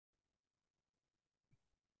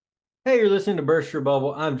Hey, you're listening to Burst Your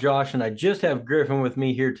Bubble. I'm Josh, and I just have Griffin with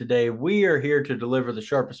me here today. We are here to deliver the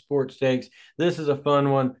sharpest sports takes. This is a fun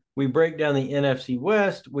one. We break down the NFC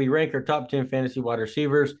West. We rank our top 10 fantasy wide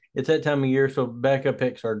receivers. It's that time of year, so Becca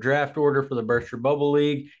picks our draft order for the Burst Your Bubble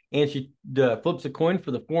League, and she flips a coin for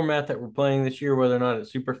the format that we're playing this year, whether or not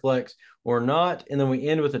it's Superflex or not. And then we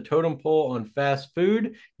end with a totem pole on fast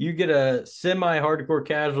food. You get a semi-hardcore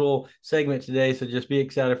casual segment today, so just be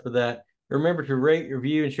excited for that. Remember to rate,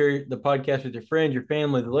 review, and share the podcast with your friends, your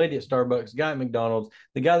family, the lady at Starbucks, the guy at McDonald's,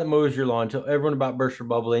 the guy that mows your lawn. Tell everyone about Burst Your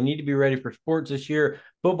Bubble. They need to be ready for sports this year.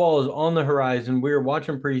 Football is on the horizon. We are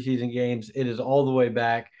watching preseason games. It is all the way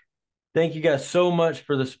back. Thank you guys so much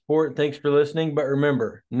for the support. Thanks for listening. But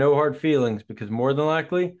remember, no hard feelings because more than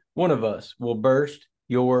likely, one of us will burst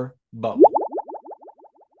your bubble.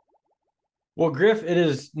 Well, Griff, it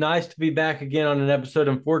is nice to be back again on an episode.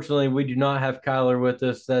 Unfortunately, we do not have Kyler with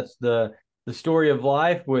us. That's the story of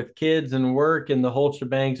life with kids and work and the whole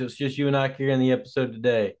shebang. So it's just you and I here in the episode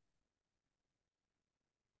today.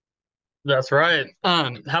 That's right.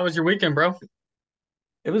 How was your weekend, bro?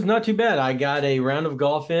 It was not too bad. I got a round of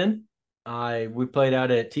golf in. We played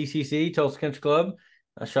out at TCC, Tulsa Country Club.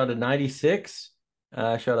 I shot a 96.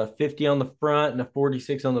 I shot a 50 on the front and a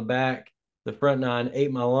 46 on the back. The front nine,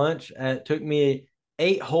 ate my lunch. It took me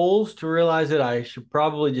 8 holes to realize that I should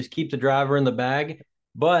probably just keep the driver in the bag.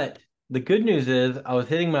 But the good news is I was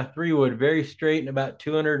hitting my 3-wood very straight and about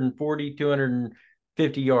 240,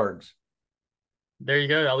 250 yards. There you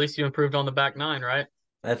go. At least you improved on the back nine, right?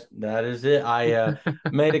 That is it. I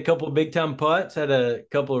made a couple of big time putts, had a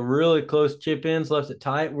couple of really close chip ins, left it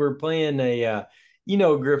tight. We're playing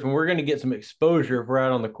Griffin, we're going to get some exposure if we're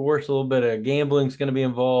out on the course. A little bit of gambling is going to be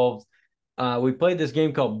involved. We played this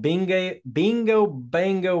game called Bingo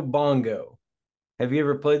Bango Bongo. Have you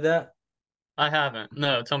ever played that? I haven't.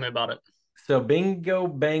 No, tell me about it. So Bingo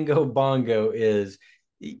Bango Bongo is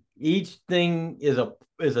each thing is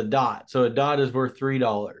a dot. So a dot is worth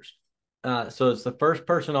 $3. So it's the first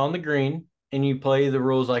person on the green, and you play the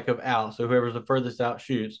rules like of out. So whoever's the furthest out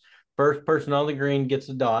shoots. First person on the green gets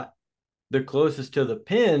a dot. The closest to the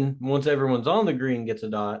pin, once everyone's on the green, gets a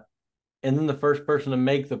dot, and then the first person to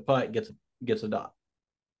make the putt gets a dot.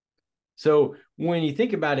 So when you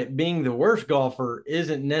think about it, being the worst golfer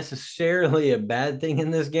isn't necessarily a bad thing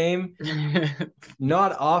in this game.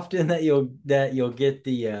 Not often that you'll get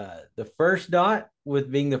the first dot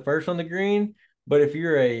with being the first on the green, but if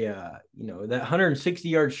you're that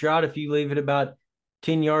 160-yard shot, if you leave it about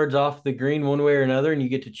 10 yards off the green one way or another, and you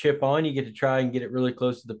get to chip on, you get to try and get it really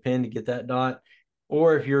close to the pin to get that dot.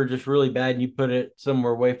 Or if you're just really bad and you put it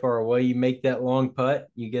somewhere way far away, you make that long putt,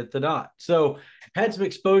 you get the dot. So had some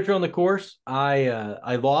exposure on the course.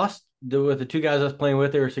 I lost with the two guys I was playing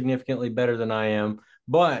with. They were significantly better than I am,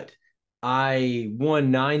 but I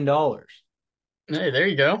won $9. Hey, there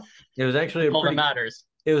you go. It was actually All that matters.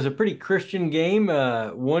 it was a pretty Christian game.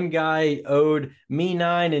 One guy owed me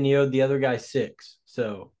 9 and he owed the other guy 6.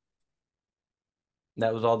 So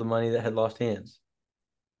that was all the money that had lost hands.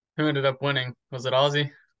 Who ended up winning? Was it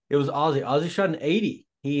Ozzy? It was Ozzy. Ozzy shot an 80.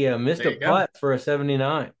 He missed There a you go. putt for a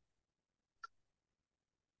 79.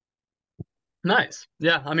 Nice.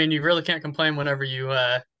 Yeah, I mean, you really can't complain whenever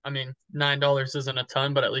 $9 isn't a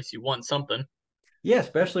ton, but at least you won something. Yeah,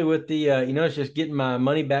 especially with it's just getting my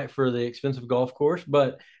money back for the expensive golf course.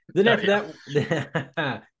 But then Oh after yeah.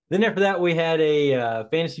 that, then after that, we had a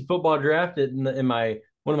fantasy football draft in my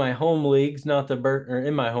one of my home leagues, not the or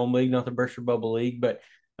in my home league, not the Berkshire Bubble League, but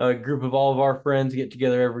a group of all of our friends get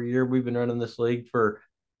together every year. We've been running this league for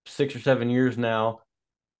 6 or 7 years now,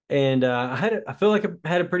 and I feel like I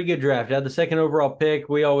had a pretty good draft. I had the second overall pick.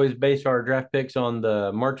 We always base our draft picks on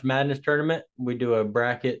the March Madness tournament. We do a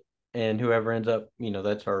bracket, and whoever ends up,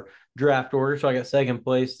 that's our draft order. So I got second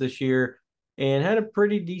place this year and had a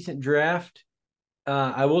pretty decent draft.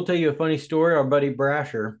 I will tell you a funny story. Our buddy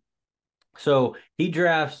Brasher, so he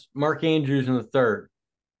drafts Mark Andrews in the third.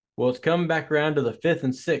 Well, it's coming back around to the fifth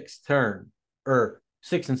and sixth turn, or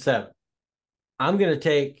sixth and seventh. I'm going to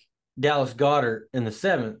take Dallas Goedert in the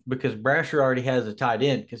seventh because Brasher already has a tight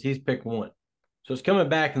end because he's picked one. So it's coming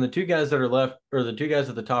back, and the two guys that are left, or the two guys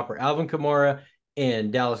at the top, are Alvin Kamara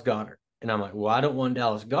and Dallas Goedert. And I'm like, well, I don't want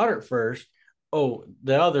Dallas Goedert first. Oh,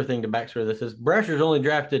 the other thing to backstory this is Brasher's only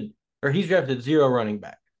drafted, or he's drafted 0 running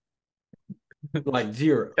back, like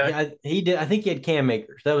 0. Okay. He did. I think he had Cam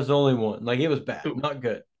Akers. That was the only one. Like it was bad, Ooh. not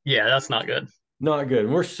good. Yeah, that's not good. Not good.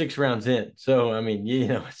 And we're 6 rounds in. So, I mean,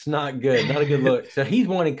 it's not good. Not a good look. So he's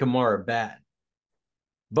wanting Kamara bad.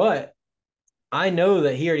 But I know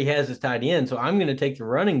that he already has his tight end. So I'm going to take the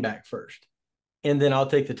running back first. And then I'll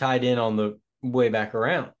take the tight end on the way back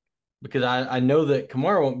around. because I know that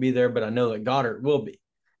Kamara won't be there, but I know that Goddard will be.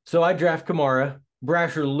 So I draft Kamara.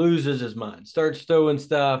 Brasher loses his mind, starts throwing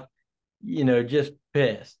stuff, just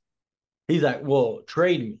pissed. He's like, well,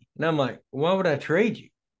 trade me. And I'm like, why would I trade you?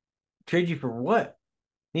 Trade you for what?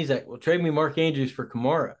 And he's like, well, trade me Mark Andrews for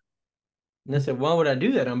Kamara. And I said, why would I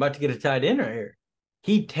do that? I'm about to get a tight end right here.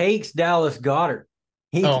 He takes Dallas Goddard.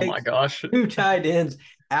 He Oh my takes gosh. two tight ends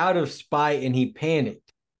out of spite and he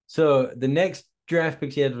panicked. So the next draft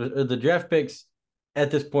picks he had, or the draft picks at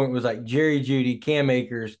this point was like Jerry Jeudy, Cam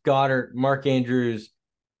Akers, Goddard, Mark Andrews,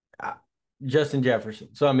 uh, Justin Jefferson.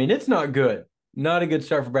 So, I mean, it's not good. Not a good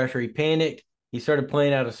start for Brasher. He panicked. He started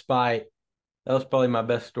playing out of spite. That was probably my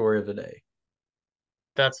best story of the day.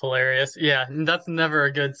 That's hilarious. Yeah, and that's never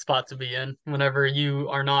a good spot to be in. Whenever you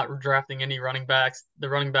are not drafting any running backs, the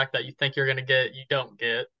running back that you think you're going to get, you don't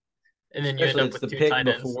get, and then you end Especially up it's with the two pick tight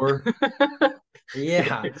ends. before.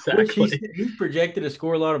 Yeah, Yeah, which he's exactly. he's projected to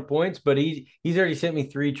score a lot of points, but he's already sent me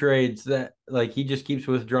three trades that like he just keeps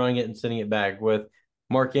withdrawing it and sending it back with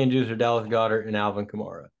Mark Andrews or Dallas Goddard and Alvin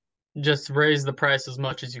Kamara. Just raise the price as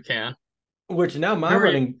much as you can. Which now my Who are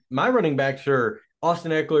you? running backs are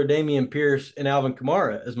Austin Eckler, Damian Pierce, and Alvin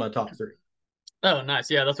Kamara as my top three. Oh,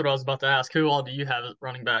 nice. Yeah, that's what I was about to ask. Who all do you have at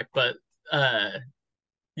running back? But uh,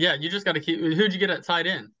 yeah, you just got to keep. Who'd you get at tight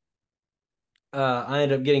end? I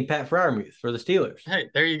ended up getting Pat Fryermuth for the Steelers. Hey,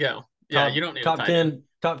 there you go. Yeah, you Top don't need a top tight end. 10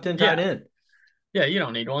 top 10 tight Yeah, end. yeah, you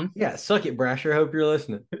don't need one. Yeah, suck it, Brasher. Hope you're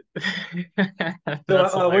listening. So,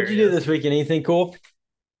 That's what'd you do hilarious. this weekend? Anything cool?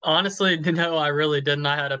 Honestly, no, I really didn't.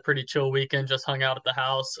 I had a pretty chill weekend, just hung out at the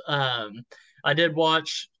house. I did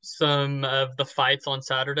watch some of the fights on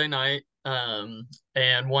Saturday night,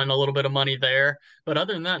 and won a little bit of money there. But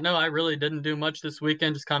other than that, no, I really didn't do much this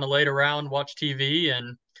weekend. Just kind of laid around, watched TV,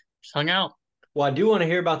 and just hung out. Well, I do want to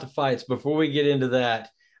hear about the fights. Before we get into that,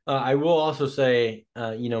 I will also say,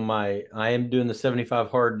 my I am doing the 75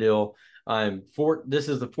 hard deal. This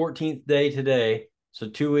is the 14th day today, so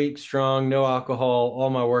 2 weeks strong, no alcohol, all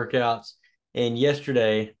my workouts. And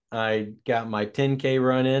yesterday I got my 10K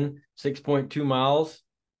run in, 6.2 miles.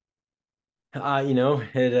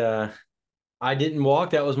 It I didn't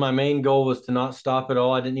walk. That was my main goal, was to not stop at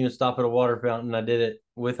all. I didn't even stop at a water fountain. I did it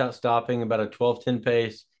without stopping, about a 12:10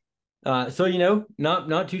 pace. So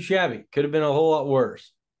not too shabby. Could have been a whole lot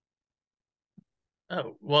worse.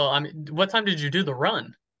 Oh, well, I mean, what time did you do the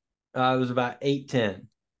run? It was about 8:10,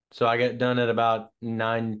 so I got done at about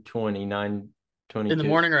 9:20, nine In the twenty-two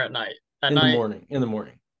morning or at night? At in the night? morning. In the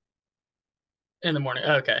morning. In the morning.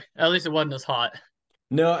 Okay. At least it wasn't as hot.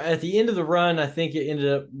 No, at the end of the run, I think it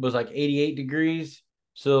ended up was like 88 degrees.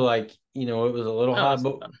 So like, it was a little Oh, hot. that's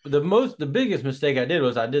not But bad. the biggest mistake I did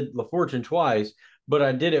was I did La Fortune twice, but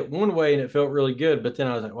I did it one way and it felt really good. But then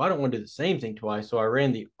I was like, well, I don't want to do the same thing twice. So I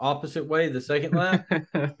ran the opposite way the second lap.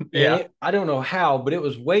 And Yeah. I don't know how, but it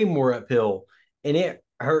was way more uphill and it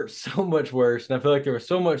hurt so much worse. And I feel like there was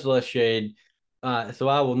so much less shade. So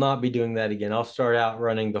I will not be doing that again. I'll start out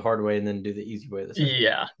running the hard way and then do the easy way the second.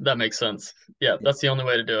 Yeah, that makes sense. Yeah, Yeah. that's the only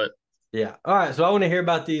way to do it. Yeah. All right. So I want to hear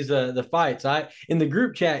about these the fights. I In the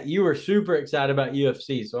group chat, you were super excited about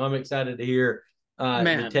UFC. So I'm excited to hear the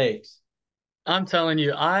Man, takes. I'm telling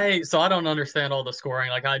you, I don't understand all the scoring.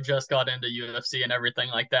 Like I just got into UFC and everything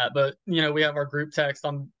like that. But we have our group text.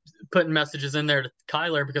 I'm putting messages in there to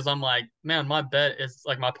Kyler because I'm like, man, my bet is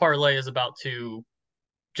like my parlay is about to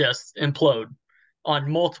just implode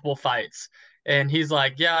on multiple fights. And he's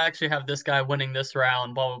like, yeah, I actually have this guy winning this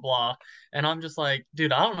round, blah, blah, blah. And I'm just like,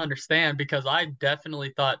 dude, I don't understand because I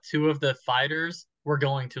definitely thought two of the fighters were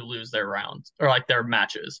going to lose their rounds or like their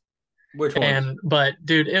matches. Which ones? But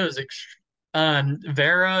dude, it was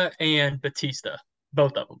Vera and Batista,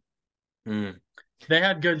 both of them. Mm. They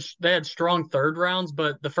had strong third rounds,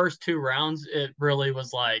 but the first two rounds, it really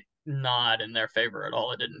was like not in their favor at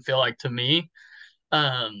all. It didn't feel like to me.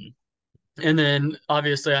 Um, And then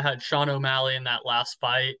obviously I had Sean O'Malley in that last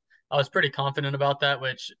fight. I was pretty confident about that,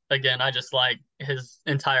 which again, I just like his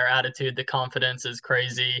entire attitude. The confidence is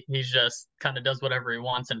crazy. He's just kind of does whatever he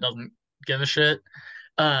wants and doesn't give a shit.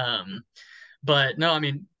 Um, but no, I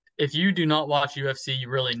mean, if you do not watch UFC, you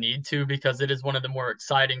really need to because it is one of the more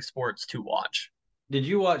exciting sports to watch. Did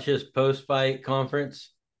you watch his post fight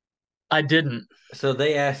conference? I didn't. So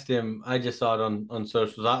they asked him. I just saw it on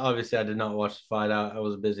socials. I did not watch the fight. I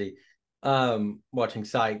was busy watching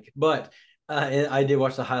Psych, but I did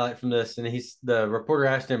watch the highlight from this. And the reporter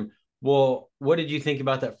asked him, "Well, what did you think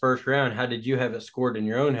about that first round? How did you have it scored in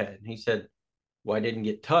your own head?" And he said, "Well, I didn't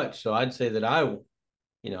get touched, so I'd say that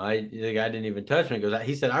the guy didn't even touch me."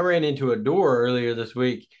 He said, "I ran into a door earlier this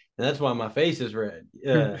week, and that's why my face is red."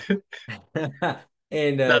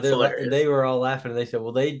 And That's hilarious. they were all laughing. And they said,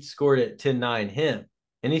 well, they scored it 10-9 him.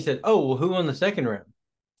 And he said, oh, well, who won the second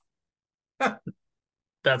round?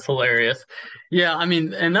 That's hilarious. Yeah, I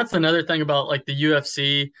mean, and that's another thing about like the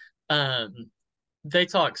UFC. Um, they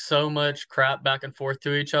talk so much crap back and forth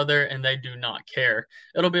to each other and they do not care.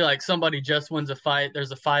 It'll be like somebody just wins a fight.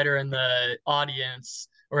 There's a fighter in the audience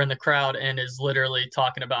or in the crowd and is literally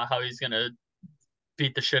talking about how he's going to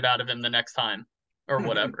beat the shit out of him the next time or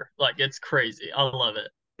whatever. Like it's crazy. I love it.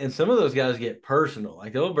 And some of those guys get personal.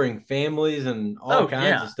 Like they'll bring families and all Oh,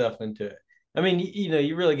 kinds of yeah. stuff into it. I mean,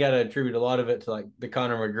 you really got to attribute a lot of it to like the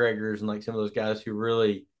Conor McGregors and like some of those guys who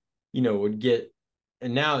really, would get.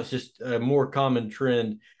 And now it's just a more common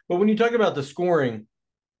trend. But when you talk about the scoring,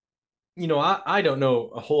 I don't know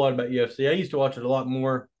a whole lot about UFC. I used to watch it a lot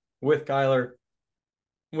more with Kyler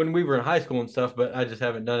when we were in high school and stuff, but I just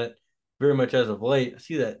haven't done it very much as of late. I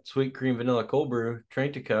see that sweet cream vanilla cold brew,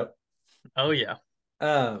 Trenta Cup. Oh, yeah.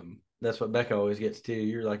 That's what Becca always gets too.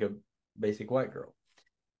 You're like a basic white girl.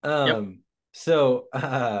 Yep. So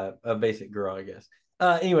a basic girl, I guess.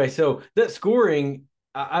 Anyway, so that scoring,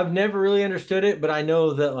 I've never really understood it, but I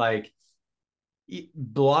know that like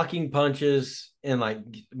blocking punches and like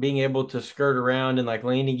being able to skirt around and like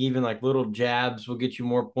landing even like little jabs will get you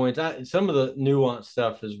more points. Some of the nuanced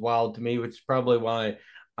stuff is wild to me, which is probably why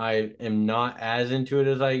I am not as into it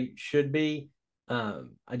as I should be.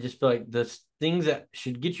 I just feel like the things that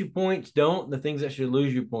should get you points don't, the things that should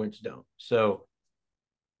lose you points don't. So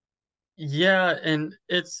Yeah, and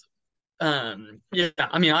it's yeah,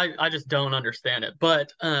 I mean I just don't understand it.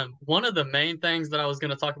 But one of the main things that I was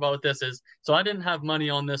going to talk about with this is so I didn't have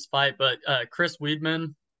money on this fight, but Chris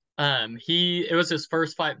Weidman, he it was his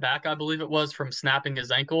first fight back, I believe it was, from snapping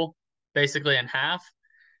his ankle basically in half.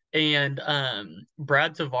 And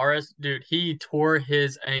Brad Tavares, dude, he tore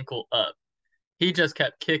his ankle up. He just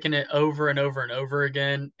kept kicking it over and over and over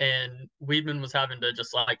again, and Weidman was having to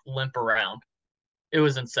just like limp around. It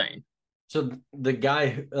was insane. so the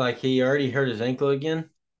guy like he already hurt his ankle again.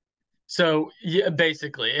 So yeah,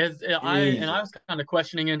 basically, I Jesus. was kind of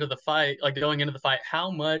questioning into the fight, like going into the fight, how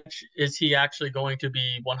much is he actually going to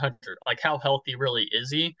be 100? Like how healthy really is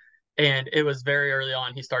he? And it was very early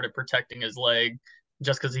on he started protecting his leg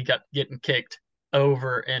just because he kept getting kicked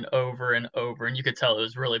over and over and over, and you could tell it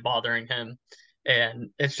was really bothering him.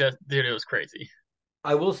 And it's just, dude, it was crazy.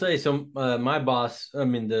 I will say some my boss, I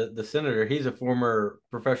mean the senator, he's a former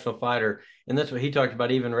professional fighter, and that's what he talked about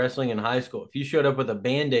even wrestling in high school. If you showed up with a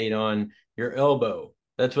band-aid on your elbow,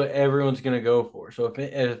 that's what everyone's going to go for. So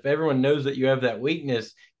if everyone knows that you have that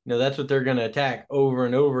weakness, that's what they're going to attack over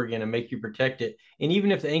and over again and make you protect it. And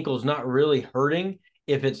even if the ankle is not really hurting,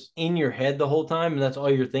 if it's in your head the whole time and that's all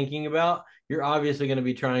you're thinking about, you're obviously going to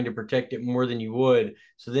be trying to protect it more than you would.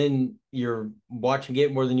 So then you're watching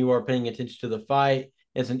it more than you are paying attention to the fight.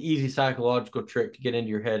 It's an easy psychological trick to get into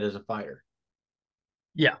your head as a fighter.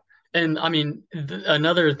 Yeah. And I mean,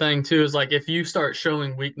 another thing too is like if you start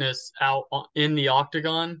showing weakness out in the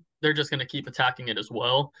octagon, they're just going to keep attacking it as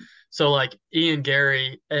well. So like Ian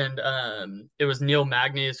Gary and it was Neil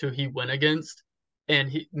Magny is who he went against,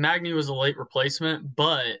 and Magny was a late replacement.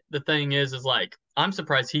 But the thing is like I'm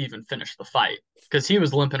surprised he even finished the fight because he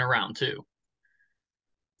was limping around too,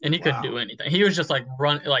 and he couldn't do Wow. anything. He was just like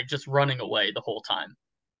just running away the whole time.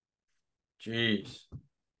 Jeez. Yeah.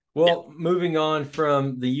 Well, moving on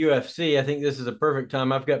from the UFC, I think this is a perfect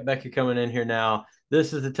time. I've got Becca coming in here now.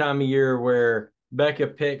 This is the time of year where Becca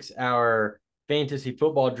picks our fantasy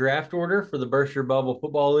football draft order for the Burst Your Bubble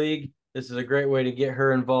Football League. This is a great way to get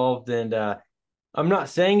her involved. And I'm not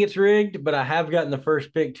saying it's rigged, but I have gotten the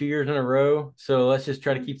first pick 2 years in a row. So let's just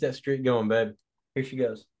try to keep that streak going, babe. Here she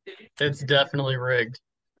goes. It's definitely rigged.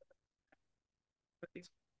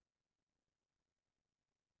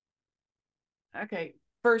 Okay.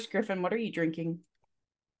 First, Griffin, what are you drinking?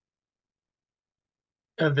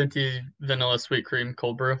 A venti vanilla sweet cream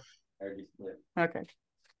cold brew. Okay.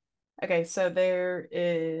 Okay, so there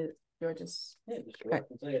is do I just Yeah, just okay.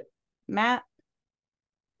 and say it Matt?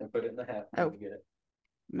 and put it in the hat. Oh, Get it.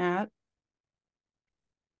 Matt.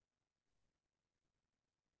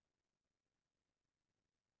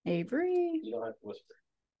 Avery. You don't have to whisper.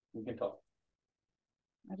 You can talk.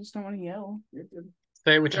 I just don't want to yell. You're good.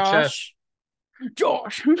 Say it with your chest.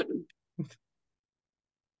 Josh.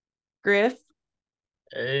 Griff.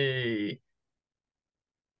 Hey.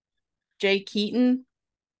 Jay Keaton.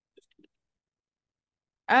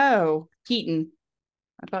 Oh, Keaton.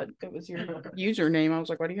 I thought it was your username. I was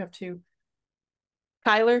like, why do you have two?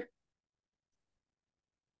 Kyler.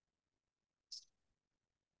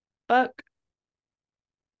 Buck.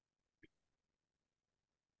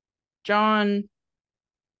 John.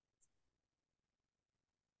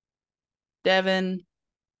 Devin.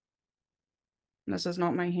 This is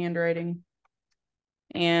not my handwriting.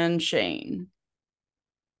 And Shane.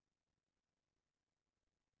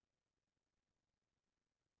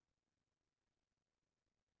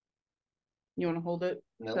 You want to hold it?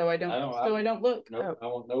 Nope. So I don't look. Nope. I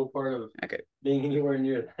want no part of Okay. being anywhere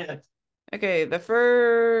near that. Okay, the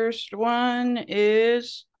first one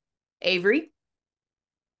is Avery.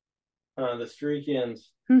 The streak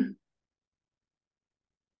ends. Because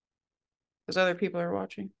other people are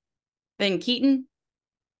watching. Then Keaton.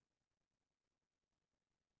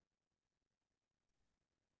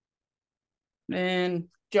 Then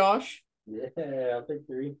Josh. Yeah, I'll take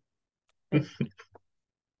 3.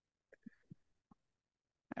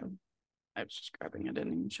 I was just grabbing it. I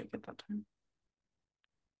didn't even shake it that time.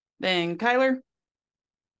 Then Kyler.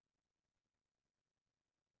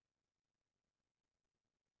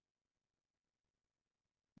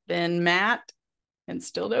 Then Matt. And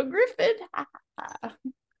still no Griffin.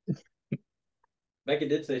 Becca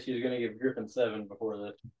did say she was going to give Griffin 7 before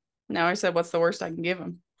this. Now I said, what's the worst I can give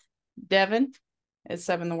him? Devin. Is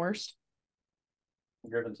 7 the worst?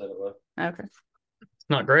 Griffin said it was. Okay. It's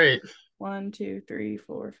not great. 1, 2, 3,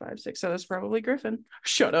 4, 5, 6. So that's probably Griffin.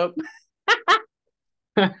 Shut up.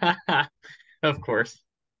 Of course.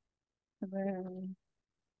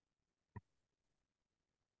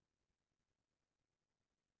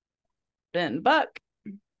 Then Buck.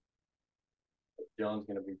 John's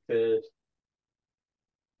going to be pissed.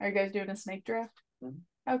 Are you guys doing a snake draft?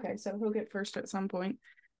 Mm-hmm. Okay, so he'll get first at some point.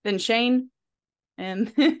 Then Shane. And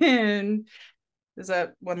then is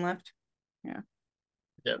that one left? Yeah.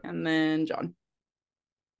 Yep. And then John.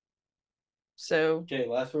 So okay,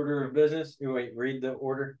 last order of business. Wait, read the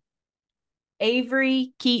order.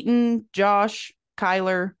 Avery, Keaton, Josh,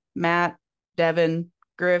 Kyler, Matt, Devin,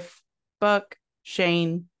 Griff, Buck,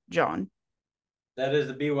 Shane, John. That is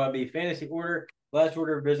the BYB fantasy order. Last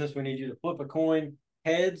order of business, we need you to flip a coin.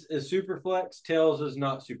 Heads is super flex, tails is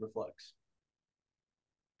not super flex.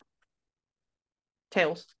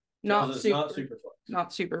 Tails. Not super flex.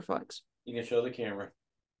 Not super flex. You can show the camera.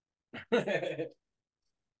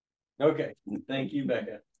 Okay. Thank you,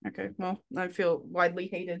 Becca. Okay. Well, I feel widely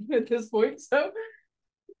hated at this point, so.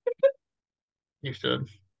 You should.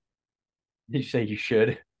 You say you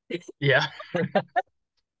should. Yeah.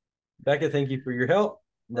 Becca, thank you for your help.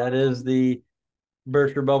 That is the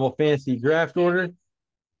Burster Bubble Fantasy Draft Order.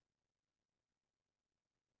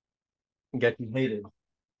 Got you hated.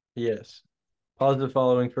 Yes. Positive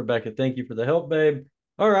following for Becca. Thank you for the help, babe.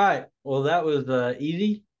 All right. Well, that was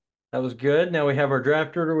easy. That was good. Now we have our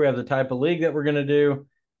draft order. We have the type of league that we're going to do.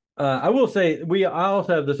 I will say I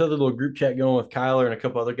also have this other little group chat going with Kyler and a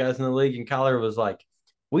couple other guys in the league. And Kyler was like,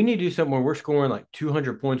 we need to do something where we're scoring like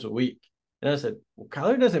 200 points a week. And I said, well,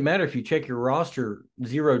 Kyler, doesn't matter if you check your roster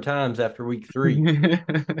 0 times after week 3.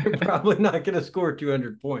 You're probably not going to score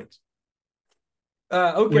 200 points.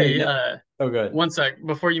 Okay. Go ahead. 1 sec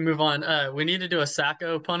before you move on. We need to do a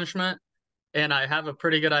Sacco punishment, and I have a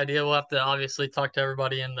pretty good idea. We'll have to obviously talk to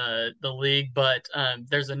everybody in the league, but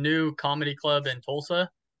there's a new comedy club in Tulsa,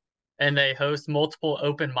 and they host multiple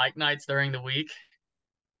open mic nights during the week.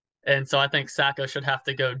 And so I think Sacco should have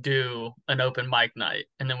to go do an open mic night,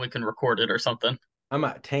 and then we can record it or something. I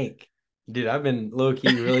might tank. Dude, I've been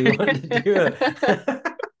low-key really wanting to do it.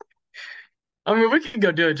 I mean, we can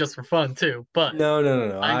go do it just for fun too, but no.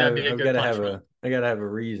 I think that'd be a good punishment. I gotta have a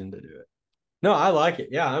reason to do it. No, I like it.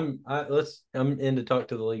 Yeah, I'm in to talk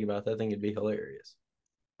to the league about that. I think it'd be hilarious.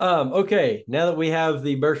 Okay, now that we have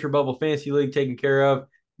the Burster Bubble Fantasy League taken care of,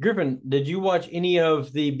 Griffin, did you watch any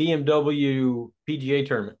of the BMW PGA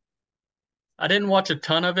tournament? I didn't watch a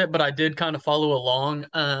ton of it, but I did kind of follow along.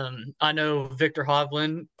 I know Victor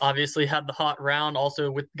Hovland obviously had the hot round,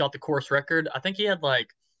 also got the course record. I think he had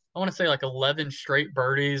I want to say 11 straight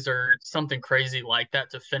birdies or something crazy like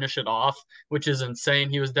that to finish it off, which is insane.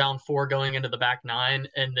 He was down 4 going into the back 9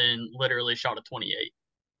 and then literally shot a 28.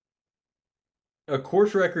 A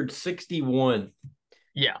course record 61.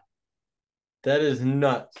 Yeah. That is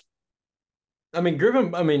nuts.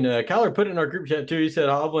 Kyler put it in our group chat too. He said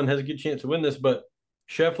Hovland has a good chance to win this, but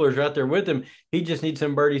Scheffler's right there with him. He just needs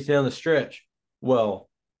some birdies down the stretch. Well,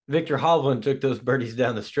 Victor Hovland took those birdies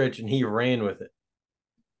down the stretch and he ran with it.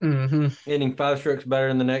 Mm-hmm. Ending 5 strokes better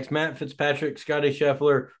than the next. Matt Fitzpatrick, Scotty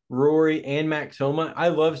Scheffler, Rory, and Max Homa. I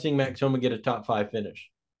love seeing Max Homa get a top 5 finish.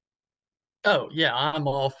 Oh, yeah. I'm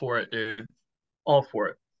all for it, dude. All for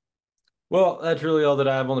it. Well, that's really all that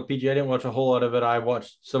I have on the PGA. I didn't watch a whole lot of it. I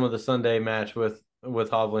watched some of the Sunday match with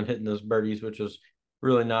Hovland hitting those birdies, which was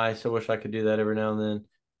really nice. I wish I could do that every now and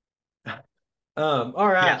then. All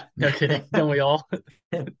right. Yeah, no kidding. Don't we all?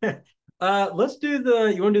 Let's do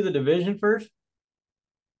the. You want to do the division first?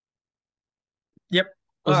 Yep,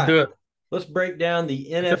 All let's right. do it. Let's break down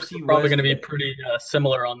the I feel like NFC we're probably West going to be today. pretty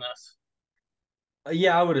similar on this.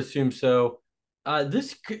 Yeah, I would assume so.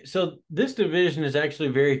 This division is actually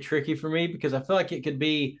very tricky for me because I feel like it could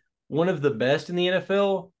be one of the best in the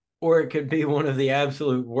NFL, or it could be one of the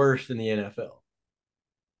absolute worst in the NFL.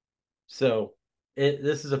 So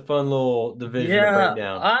this is a fun little division to break Yeah,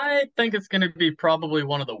 down. I think it's going to be probably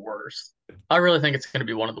one of the worst. I really think it's going to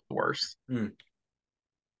be one of the worst. Hmm.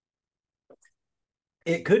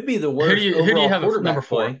 It could be the Who do worst you overall have at number quarterback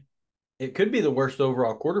four? play. It could be the worst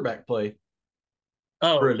overall quarterback play for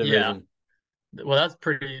Oh a yeah, division. well that's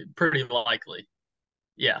pretty likely.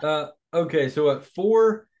 Yeah, Okay, so at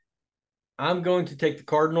 4, I'm going to take the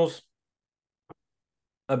Cardinals.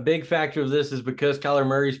 A big factor of this is because Kyler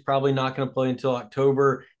Murray's probably not going to play until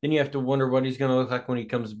October. Then you have to wonder what he's going to look like when he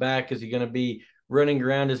comes back. Is he going to be running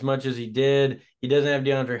around as much as he did? He doesn't have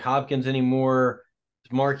DeAndre Hopkins anymore.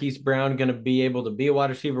 Is Marquise Brown going to be able to be a wide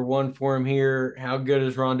receiver one for him here? How good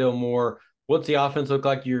is Rondell Moore? What's the offense look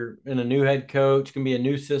like? You're in a new head coach, can be a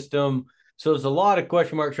new system. So there's a lot of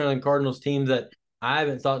question marks around the Cardinals team that I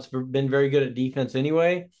haven't thought's been very good at defense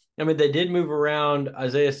anyway. I mean, they did move around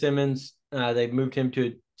Isaiah Simmons. They moved him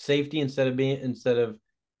to safety instead of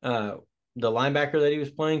uh, the linebacker that he was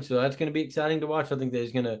playing. So that's going to be exciting to watch. I think that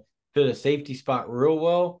he's going to fit a safety spot real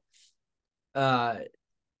well. Uh,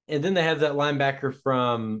 and then they have that linebacker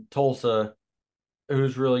from Tulsa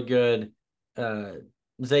who's really good. Uh,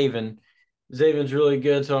 Zaven. Zaven's really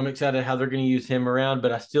good, so I'm excited how they're going to use him around.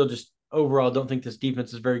 But I still just overall don't think this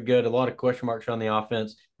defense is very good. A lot of question marks on the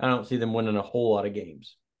offense. I don't see them winning a whole lot of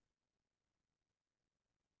games.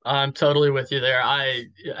 I'm totally with you there. I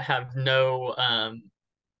have no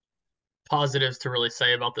positives to really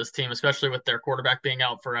say about this team, especially with their quarterback being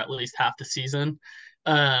out for at least half the season.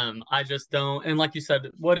 I just don't. And like you said,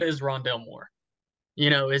 what is Rondell Moore? You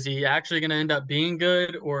know, is he actually going to end up being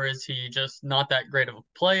good, or is he just not that great of a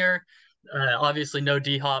player? Obviously, no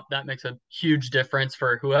D Hop. That makes a huge difference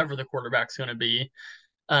for whoever the quarterback's going to be.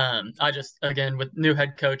 I just, again, with new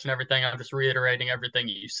head coach and everything, I'm just reiterating everything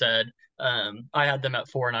you said. I had them at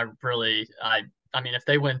 4, and I mean, if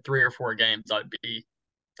they win 3 or 4 games,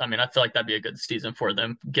 I mean, I feel like that'd be a good season for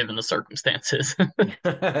them given the circumstances.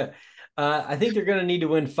 I think they're going to need to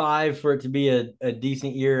win 5 for it to be a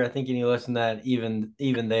decent year. I think any less than that, even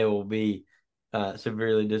they will be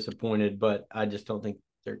severely disappointed. But I just don't think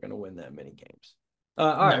they're going to win that many games.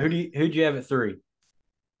 All right, No. who'd you have at 3?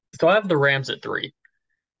 So I have the Rams at 3.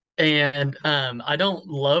 And I don't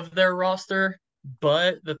love their roster,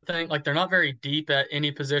 but the thing, like, they're not very deep at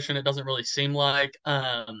any position. It doesn't really seem like.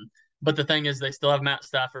 But the thing is, they still have Matt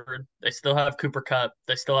Stafford, they still have Cooper Kupp,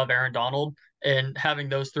 they still have Aaron Donald, and having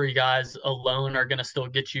those 3 guys alone are going to still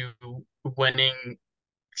get you winning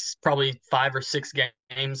probably 5 or 6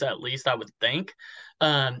 games at least, I would think.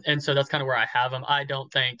 And so that's kind of where I have them. I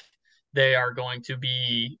don't think they are going to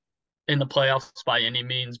be in the playoffs by any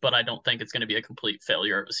means, but I don't think it's going to be a complete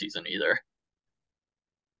failure of a season either.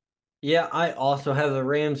 Yeah, I also have the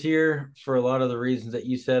Rams here for a lot of the reasons that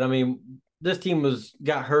you said. I mean, this team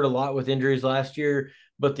got hurt a lot with injuries last year,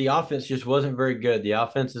 but the offense just wasn't very good. The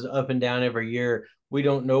offense is up and down every year. We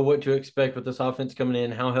don't know what to expect with this offense coming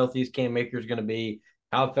in, how healthy is Cam Akers going to be,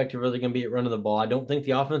 how effective are they going to be at running the ball. I don't think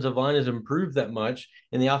the offensive line has improved that much,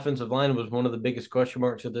 and the offensive line was one of the biggest question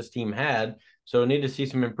marks that this team had. So need to see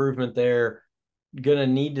some improvement there. Gonna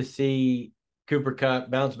need to see Cooper Kupp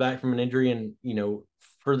bounce back from an injury, and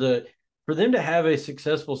for them to have a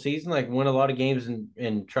successful season, like win a lot of games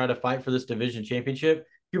and try to fight for this division championship,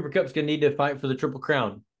 Cooper Cup's gonna need to fight for the triple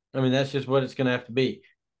crown. I mean, that's just what it's gonna have to be.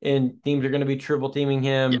 And teams are gonna be triple teaming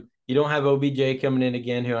Yeah. him. You don't have OBJ coming in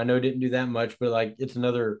again, who I know didn't do that much, but like it's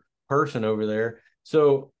another person over there.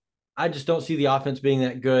 So I just don't see the offense being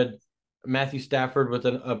that good. Matthew Stafford with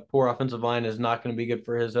a poor offensive line is not going to be good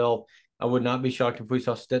for his health. I would not be shocked if we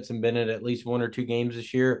saw Stetson Bennett at least 1 or 2 games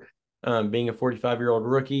this year. Being a 45-year-old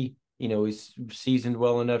rookie, he's seasoned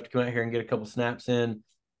well enough to come out here and get a couple snaps in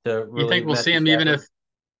to You think relieve we'll see Matthew him even if Stafford.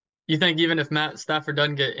 you think even if Matt Stafford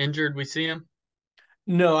doesn't get injured, we see him?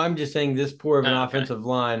 No, I'm just saying this poor of an Okay. offensive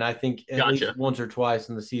line. I think at least Gotcha. once or twice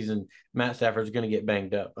in the season, Matt Stafford's going to get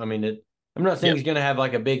banged up. I mean, I'm not saying Yep. he's going to have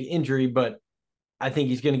like a big injury, but I think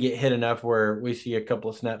he's going to get hit enough where we see a couple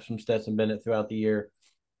of snaps from Stetson Bennett throughout the year.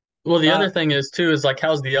 Well, the Uh, other thing is too is like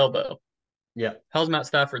how's the elbow? yeah. How's Matt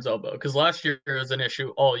Stafford's elbow? Because last year was an issue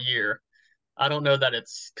all year. I don't know that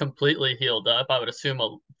it's completely healed up. I would assume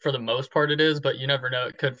for the most part it is, but you never know.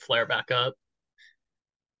 It could flare back up.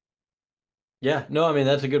 Yeah, no, I mean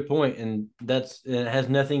that's a good point, and it has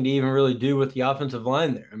nothing to even really do with the offensive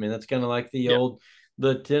line there. I mean that's kind of like Yep.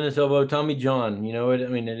 the tennis elbow Tommy John. I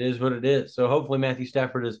mean it is what it is. So hopefully Matthew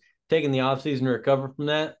Stafford is taking the offseason to recover from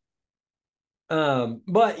that.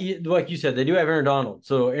 But like you said, they do have Aaron Donald,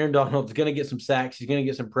 so Aaron Donald's going to get some sacks. He's going to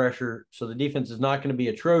get some pressure. So the defense is not going to be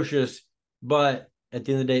atrocious, but at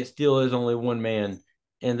the end of the day, it still is only one man,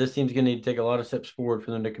 and this team's going to need to take a lot of steps forward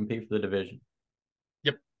for them to compete for the division.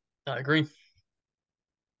 Yep. I agree.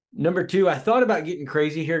 Number two, I thought about getting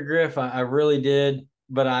crazy here, Griff. I really did,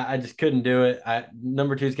 but I just couldn't do it.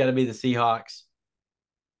 Number two's got to be the Seahawks.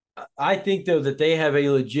 I think though that they have a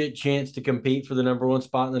legit chance to compete for the number one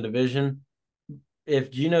spot in the division.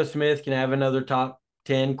 If Geno Smith can have another top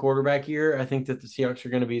 10 quarterback year, I think that the Seahawks are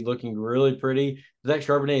going to be looking really pretty. Zach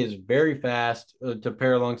Charbonnet is very fast to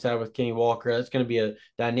pair alongside with Kenny Walker. That's going to be a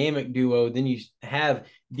dynamic duo. Then you have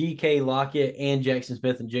DK Lockett and Jackson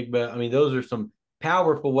Smith and Jigba. I mean, those are some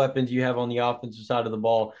powerful weapons you have on the offensive side of the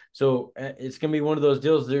ball. So it's going to be one of those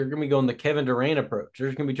deals. They're going to be going the Kevin Durant approach.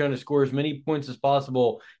 They're going to be trying to score as many points as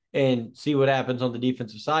possible and see what happens on the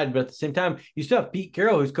defensive side. But at the same time, you still have Pete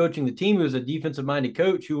Carroll, who's coaching the team, who's a defensive minded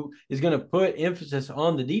coach who is going to put emphasis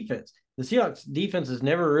on the defense. The Seahawks defense has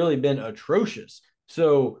never really been atrocious.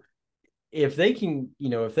 So if they can,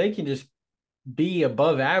 if they can just be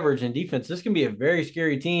above average in defense, this can be a very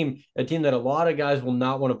scary team, a team that a lot of guys will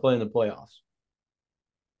not want to play in the playoffs.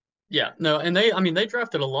 Yeah, no, and they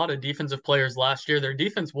drafted a lot of defensive players last year. Their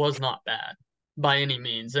defense was not bad by any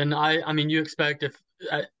means. And I mean, you expect if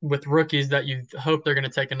with rookies that you hope they're going to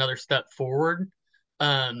take another step forward,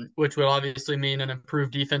 which would obviously mean an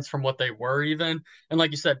improved defense from what they were even. And like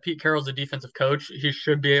you said, Pete Carroll's a defensive coach. He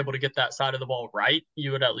should be able to get that side of the ball right.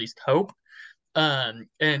 You would at least hope. And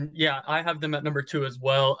yeah, I have them at number two as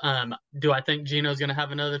well. Do I think Geno's going to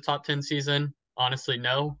have another top 10 season? Honestly,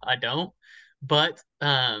 no, I don't. But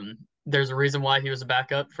there's a reason why he was a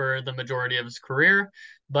backup for the majority of his career.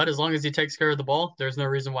 But as long as he takes care of the ball, there's no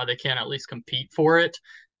reason why they can't at least compete for it,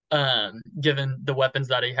 given the weapons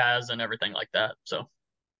that he has and everything like that. So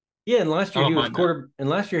yeah, and last I year don't mind that.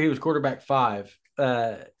 last year he was quarterback five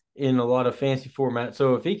in a lot of fancy formats.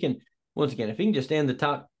 So if he can, once again, if he can just stay in the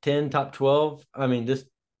top 10, top 12, I mean, this,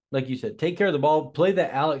 like you said, take care of the ball, play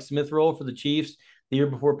that Alex Smith role for the Chiefs the year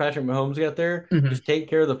before Patrick Mahomes got there. Mm-hmm. Just take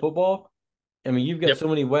care of the football. I mean, you've got Yep. so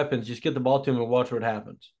many weapons. Just get the ball to him and watch what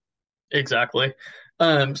happens. Exactly.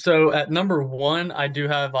 So at number one, I do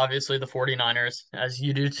have obviously the 49ers, as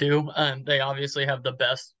you do too. They obviously have the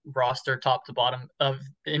best roster top to bottom of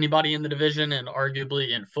anybody in the division and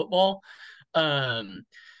arguably in football. Um,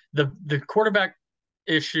 the quarterback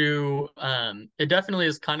issue, it definitely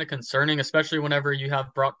is kind of concerning, especially whenever you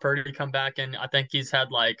have Brock Purdy come back, and I think he's had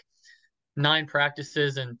like 9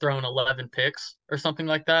 practices and thrown 11 picks or something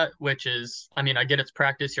like that, which is, I mean, I get it's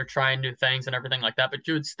practice, you're trying new things and everything like that, but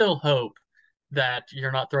you would still hope that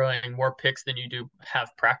you're not throwing more picks than you do have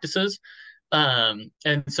practices. And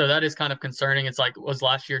so that is kind of concerning. It's like, was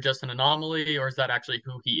last year just an anomaly, or is that actually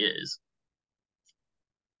who he is?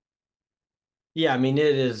 Yeah, I mean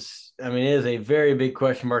it is. I mean it is a very big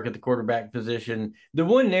question mark at the quarterback position. The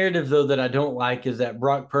one narrative though that I don't like is that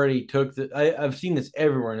Brock Purdy took the. I've seen this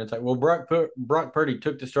everywhere, and it's like, well, Brock Purdy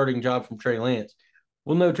took the starting job from Trey Lance.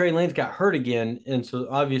 Well, no, Trey Lance got hurt again, and so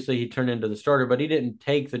obviously he turned into the starter, but he didn't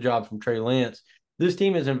take the job from Trey Lance. This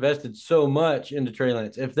team has invested so much into Trey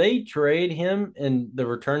Lance. If they trade him and the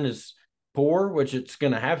return is poor, which it's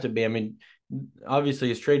going to have to be, I mean, obviously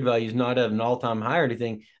his trade value is not at an all-time high or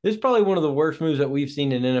anything. This is probably one of the worst moves that we've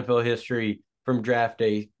seen in NFL history from draft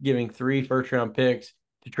day, giving 3 first-round picks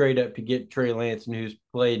to trade up to get Trey Lance, and who's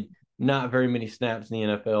played not very many snaps in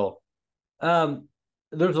the NFL.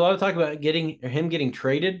 There's a lot of talk about getting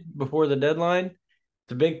traded before the deadline.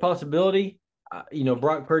 It's a big possibility.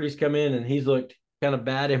 Brock Purdy's come in and he's looked kind of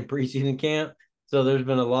bad in preseason camp. So there's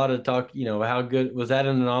been a lot of talk, how good was that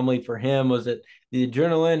an anomaly for him? Was it the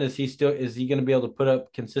adrenaline? Is he going to be able to put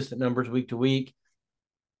up consistent numbers week to week?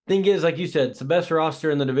 Thing is, like you said, it's the best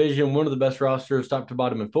roster in the division, one of the best rosters top to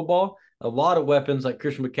bottom in football. A lot of weapons like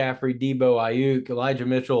Christian McCaffrey, Debo, Ayuk, Elijah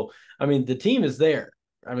Mitchell. I mean, the team is there.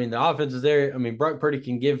 I mean, the offense is there. I mean, Brock Purdy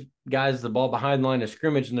can give guys the ball behind the line of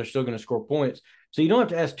scrimmage and they're still going to score points. So you don't have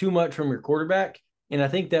to ask too much from your quarterback. And I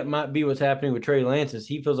think that might be what's happening with Trey Lance is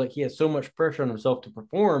he feels like he has so much pressure on himself to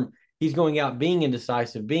perform. He's going out being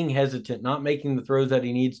indecisive, being hesitant, not making the throws that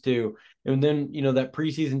he needs to. And then, that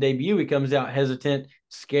preseason debut, he comes out hesitant,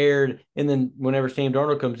 scared. And then whenever Sam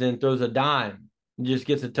Darnold comes in, throws a dime and just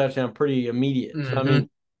gets a touchdown pretty immediate. So, I Mm-hmm. mean,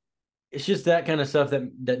 it's just that kind of stuff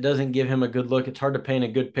that doesn't give him a good look. It's hard to paint a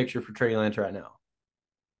good picture for Trey Lance right now.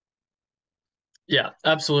 Yeah,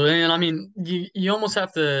 absolutely. And I mean, you almost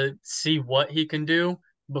have to see what he can do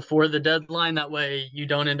before the deadline. That way you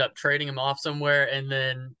don't end up trading him off somewhere and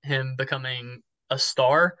then him becoming a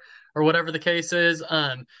star or whatever the case is.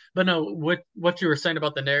 But no, what you were saying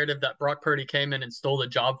about the narrative that Brock Purdy came in and stole the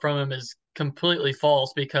job from him is completely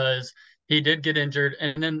false because he did get injured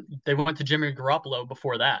and then they went to Jimmy Garoppolo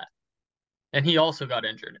before that. And he also got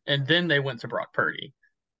injured. And then they went to Brock Purdy.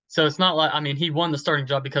 So it's not like, I mean, he won the starting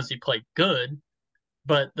job because he played good,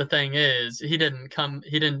 but the thing is, he didn't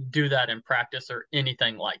do that in practice or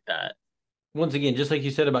anything like that. Once again, just like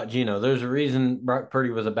you said about Geno, there's a reason Brock Purdy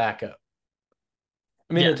was a backup.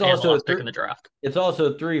 I mean, Yeah, and the last pick in the draft. it's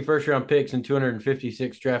also three first round picks and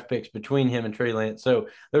 256 draft picks between him and Trey Lance. So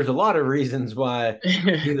there's a lot of reasons why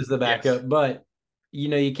he was the Yes. backup. But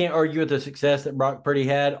you can't argue with the success that Brock Purdy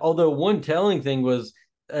had. Although one telling thing was,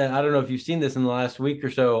 I don't know if you've seen this in the last week or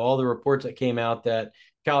so, all the reports that came out that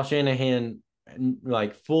Kyle Shanahan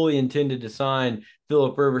like fully intended to sign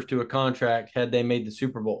Philip Rivers to a contract had they made the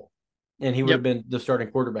Super Bowl, and he would have Yep. been the starting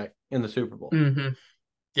quarterback in the Super Bowl.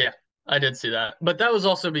 Yeah, I did see that. But that was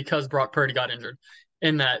also because Brock Purdy got injured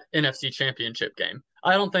in that NFC Championship game.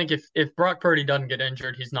 I don't think if Brock Purdy doesn't get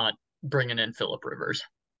injured, he's not bringing in Philip Rivers.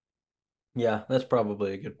 Yeah, that's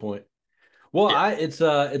probably a good point. Well, Yeah.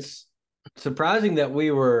 it's surprising that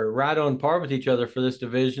we were right on par with each other for this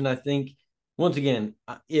division. I think once again,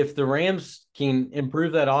 if the Rams can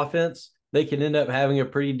improve that offense, they can end up having a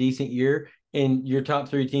pretty decent year, and your top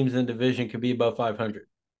three teams in the division could be above 500.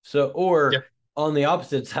 So, or Yep. on the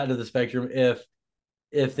opposite side of the spectrum, if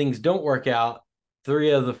things don't work out,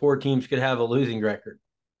 three of the four teams could have a losing record.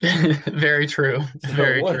 Very true. So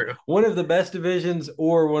Very true. one of the best divisions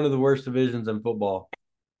or one of the worst divisions in football.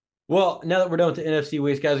 Well, now that we're done with the NFC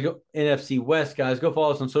West, guys, go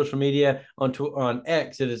follow us on social media on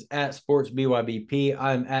X. It is at SportsBYBP.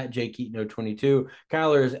 I'm at JKeaton022.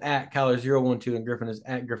 Kyler is at Kyler012, and Griffin is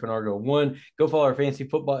at GriffinArgo1. Go follow our fantasy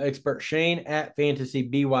football expert Shane at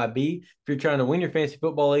FantasyBYB. If you're trying to win your fantasy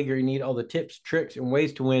football league or you need all the tips, tricks, and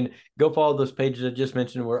ways to win, go follow those pages I just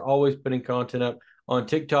mentioned. We're always putting content up on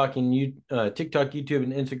TikTok, YouTube,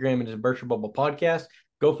 and Instagram, and it's a Berkshire Bubble podcast.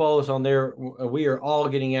 Go follow us on there. We are all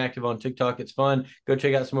getting active on TikTok. It's fun. Go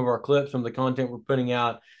check out some of our clips, some of the content we're putting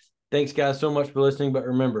out. Thanks, guys, so much for listening. But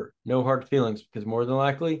remember, no hard feelings, because more than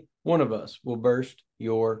likely, one of us will burst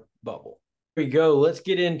your bubble. Here we go. Let's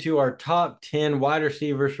get into our top 10 wide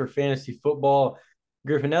receivers for fantasy football.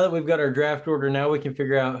 Griffin, now that we've got our draft order, now we can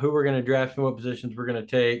figure out who we're going to draft and what positions we're going to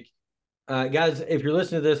take. Guys, if you're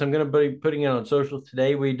listening to this, I'm going to be putting it on socials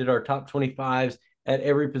today. We did our top 25s at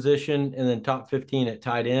every position and then top 15 at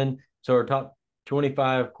tight end. So our top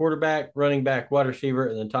 25 quarterback, running back, wide receiver,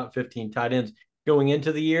 and then top 15 tight ends going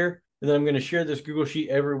into the year. And then I'm going to share this Google Sheet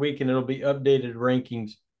every week, and it'll be updated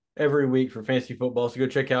rankings every week for fantasy football. So go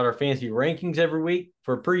check out our fantasy rankings every week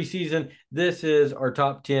for preseason. This is our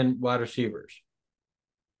top 10 wide receivers.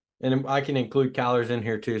 And I can include Kyler's in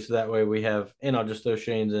here too. So that way we have, and I'll just throw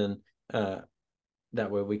Shane's in.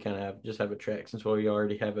 That way we kind of have a track since we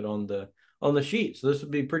already have it on the sheet. So this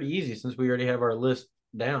would be pretty easy since we already have our list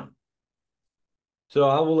down. So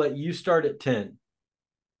I will let you start at 10.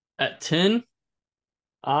 At 10,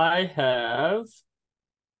 I have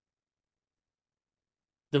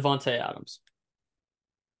Devontae Adams.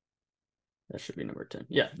 That should be number 10.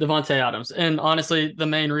 Yeah, Devontae Adams. And honestly, the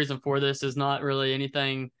main reason for this is not really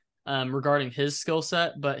anything regarding his skill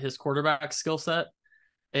set, but his quarterback skill set.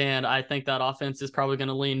 And I think that offense is probably going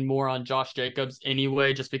to lean more on Josh Jacobs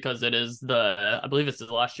anyway, just because it is I believe it's the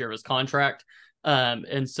last year of his contract.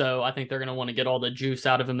 And so I think they're going to want to get all the juice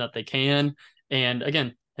out of him that they can. And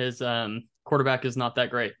again, his quarterback is not that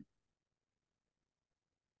great.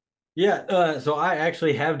 Yeah, so I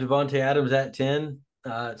actually have Devontae Adams at 10.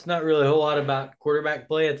 It's not really a whole lot about quarterback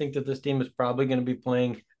play. I think that this team is probably going to be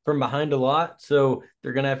playing from behind a lot. So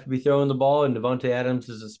they're going to have to be throwing the ball, and Devontae Adams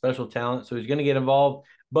is a special talent. So he's going to get involved.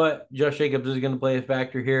 But Josh Jacobs is going to play a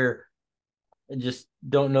factor here. I just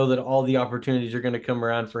don't know that all the opportunities are going to come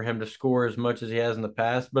around for him to score as much as he has in the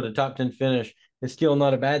past. But a top 10 finish is still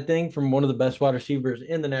not a bad thing from one of the best wide receivers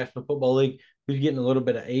in the National Football League who's getting a little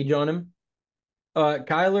bit of age on him.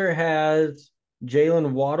 Kyler has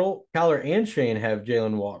Jalen Waddle. Kyler and Shane have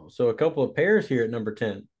Jalen Waddle. So a couple of pairs here at number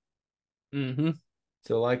 10. Mm-hmm.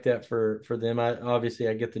 So I like that for them. I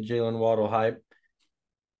get the Jalen Waddle hype.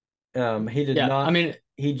 He did Yeah, I not. mean,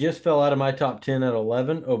 He just fell out of my top 10 at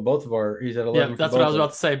 11. Oh, he's at yeah, 11 for that's what I both was of about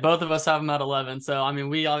us. to say. Both of us have him at 11. So I mean,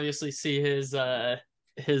 we obviously see his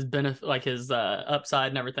benefit, like his upside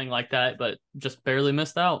and everything like that, but just barely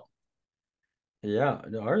missed out. Yeah,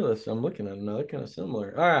 our list, I'm looking at another kind of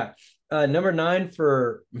similar. All right. Number 9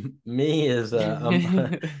 for me is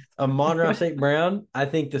Amon-Ra St. Brown. I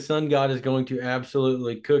think the Sun God is going to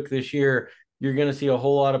absolutely cook this year. You're going to see a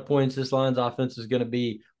whole lot of points. This Lions offense is going to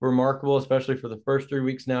be remarkable, especially for the first 3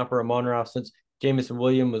 weeks now for Amon-Ra since Jamison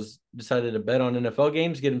Williams was decided to bet on NFL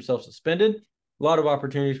games, get himself suspended. A lot of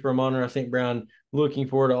opportunities for Amon-Ra St. Brown. Looking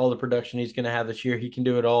forward to all the production he's going to have this year. He can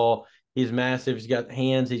do it all. He's massive. He's got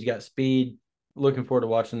hands. He's got speed. Looking forward to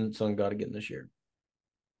watching Sun God again this year.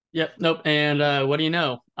 Yep, nope. And what do you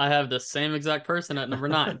know? I have the same exact person at number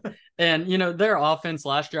 9. And, their offense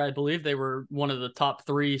last year, I believe they were one of the top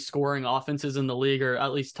 3 scoring offenses in the league, or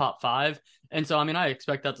at least top 5. And so, I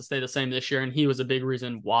expect that to stay the same this year. And he was a big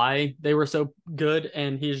reason why they were so good.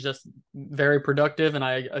 And he's just very productive. And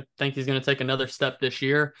I think he's going to take another step this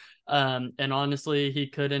year. And honestly, he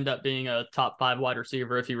could end up being a top 5 wide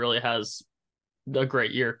receiver if he really has a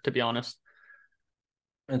great year, to be honest.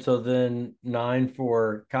 And so then 9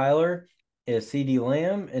 for Kyler is CD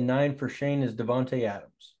Lamb, and 9 for Shane is Devontae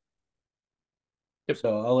Adams. Yep.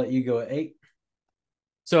 So I'll let you go at 8.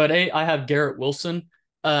 So at 8, I have Garrett Wilson.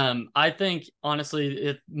 I think honestly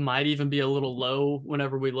it might even be a little low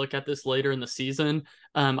whenever we look at this later in the season.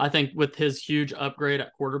 I think with his huge upgrade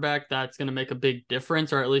at quarterback, that's going to make a big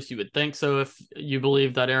difference, or at least you would think so if you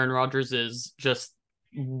believe that Aaron Rodgers is just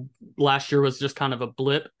last year was just kind of a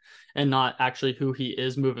blip and not actually who he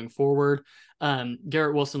is moving forward.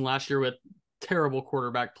 Garrett Wilson last year with terrible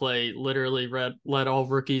quarterback play, literally led all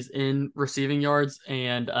rookies in receiving yards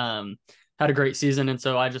and had a great season. And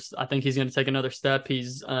so I think he's going to take another step.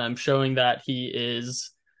 He's showing that he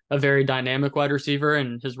is a very dynamic wide receiver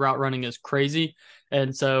and his route running is crazy.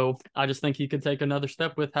 And so I just think he could take another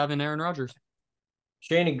step with having Aaron Rodgers.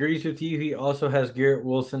 Shane agrees with you. He also has Garrett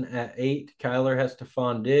Wilson at 8. Kyler has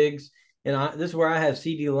Stephon Diggs. And this is where I have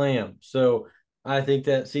CD Lamb. So I think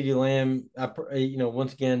that CD Lamb,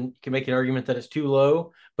 once again, can make an argument that it's too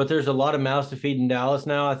low, but there's a lot of mouths to feed in Dallas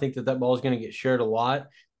now. I think that ball is going to get shared a lot.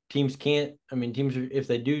 Teams, if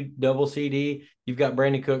they do double CD, you've got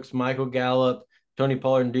Brandon Cooks, Michael Gallup, Tony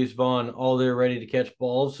Pollard, and Deuce Vaughn, all there ready to catch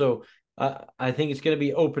balls. So I think it's going to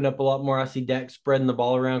be opened up a lot more. I see Dak spreading the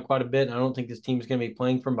ball around quite a bit. And I don't think this team is going to be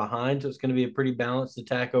playing from behind. So it's going to be a pretty balanced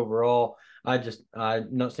attack overall. I'm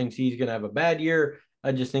not saying he's going to have a bad year.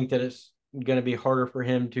 I just think that it's going to be harder for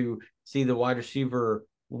him to see the wide receiver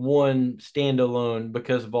one standalone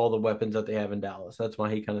because of all the weapons that they have in Dallas. That's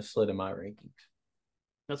why he kind of slid in my rankings.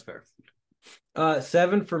 That's fair.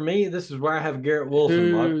 7 for me. This is where I have Garrett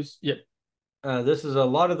Wilson. Yep. This is a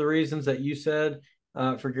lot of the reasons that you said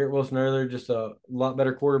for Garrett Wilson earlier. Just a lot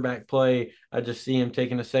better quarterback play. I just see him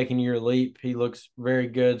taking a second-year leap. He looks very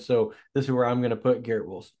good. So this is where I'm going to put Garrett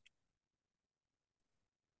Wilson.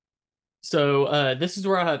 So this is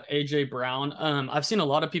where I have AJ Brown. I've seen a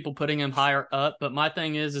lot of people putting him higher up, but my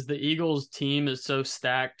thing is the Eagles team is so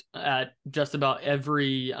stacked at just about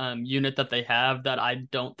every unit that they have that I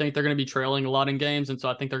don't think they're going to be trailing a lot in games, and so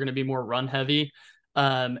I think they're going to be more run heavy.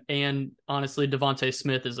 And honestly, Devontae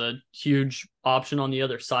Smith is a huge option on the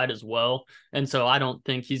other side as well, and so I don't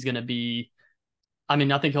think he's going to be. I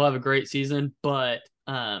think he'll have a great season, but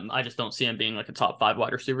I just don't see him being like a top 5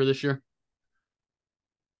 wide receiver this year.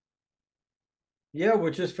 Yeah,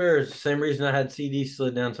 which is fair. It's the same reason I had CD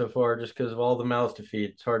slid down so far, just because of all the mouths to feed.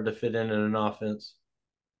 It's hard to fit in an offense.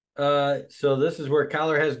 So this is where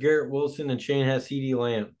Kyler has Garrett Wilson and Shane has CD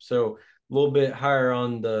Lamb. So a little bit higher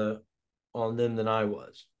on them than I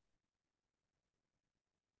was.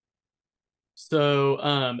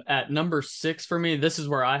 So at number 6 for me, this is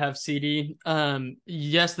where I have CD.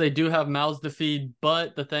 Yes, they do have mouths to feed,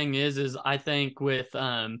 but the thing is I think with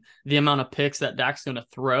the amount of picks that Dak's going to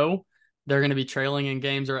throw, they're going to be trailing in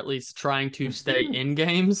games or at least trying to stay in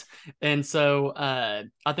games. And so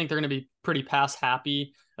I think they're going to be pretty pass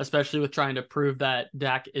happy, especially with trying to prove that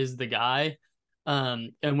Dak is the guy.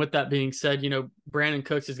 And with that being said, Brandon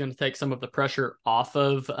Cooks is going to take some of the pressure off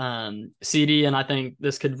of CD. And I think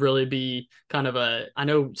this could really be kind of I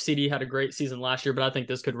know CD had a great season last year, but I think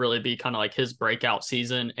this could really be kind of like his breakout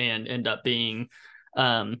season and end up being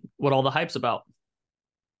what all the hype's about.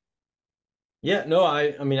 Yeah, no,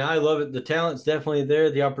 I love it. The talent's definitely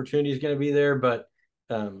there. The opportunity is going to be there, but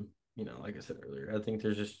like I said earlier, I think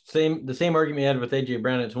there's just the same argument you had with AJ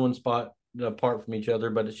Brown. It's one spot apart from each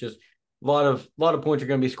other, but it's just a lot of points are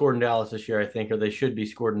going to be scored in Dallas this year, I think, or they should be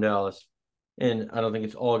scored in Dallas. And I don't think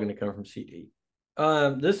it's all going to come from CD.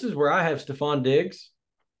 This is where I have Stephon Diggs,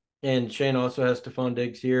 and Shane also has Stephon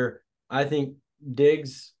Diggs here. I think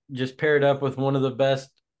Diggs just paired up with one of the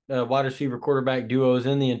best wide receiver quarterback duos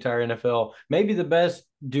in the entire NFL, maybe the best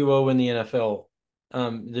duo in the NFL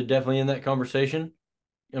They're definitely in that conversation.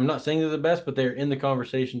 I'm not saying they're the best, but they're in the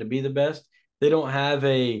conversation to be the best. They don't have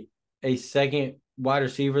a second wide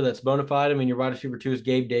receiver that's bona fide. I mean, your wide receiver 2 is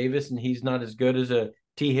Gabe Davis, and he's not as good as a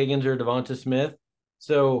T. Higgins or Devonta Smith.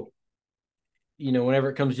 So, whenever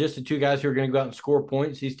it comes just to two guys who are going to go out and score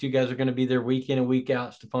points, these two guys are going to be there week in and week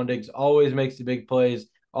out. Stephon Diggs always makes the big plays,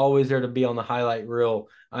 always there to be on the highlight reel.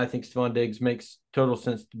 I think Stephon Diggs makes total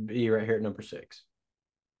sense to be right here at number 6.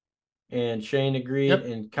 And Shane agreed, Yep.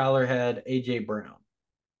 and Kyler had A.J. Brown.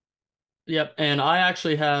 Yep. And I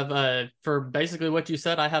actually have, for basically what you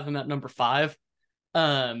said, I have him at number 5.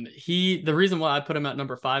 The reason why I put him at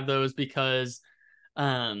number 5 though is because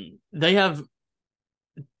they have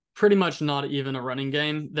pretty much not even a running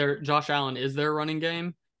game. Josh Allen is their running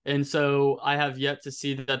game. And so I have yet to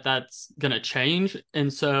see that that's going to change.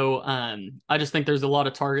 And so I just think there's a lot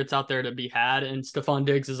of targets out there to be had. And Stephon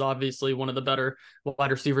Diggs is obviously one of the better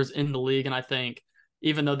wide receivers in the league. And I think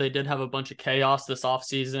even though they did have a bunch of chaos this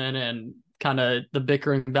offseason and kind of the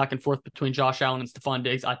bickering back and forth between Josh Allen and Stephon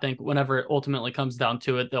Diggs, I think whenever it ultimately comes down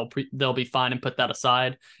to it, they'll be fine and put that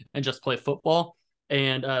aside and just play football.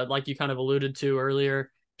 And like you kind of alluded to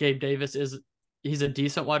earlier, Gabe Davis he's a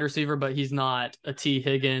decent wide receiver, but he's not a T.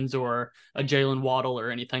 Higgins or a Jalen Waddle or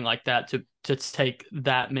anything like that to take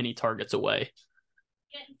that many targets away.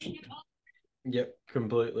 Yep,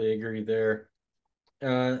 completely agree there.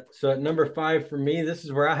 So at number 5 for me, this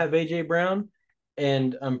is where I have A.J. Brown,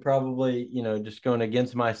 and I'm probably, just going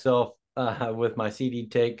against myself with my CD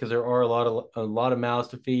take because there are a lot of mouths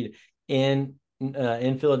to feed in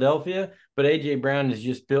Philadelphia, but A.J. Brown is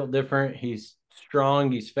just built different. He's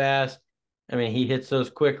strong, he's fast. I mean, he hits those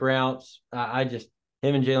quick routes. Him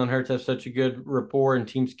and Jalen Hurts have such a good rapport, and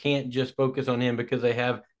teams can't just focus on him because they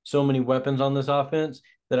have so many weapons on this offense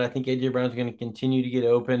that I think A.J. Brown's going to continue to get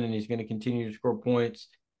open and he's going to continue to score points.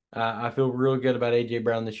 I feel real good about A.J.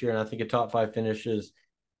 Brown this year, and I think a top 5 finish is,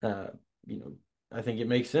 I think it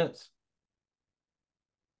makes sense.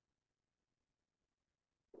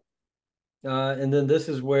 And then this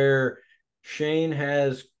is where Shane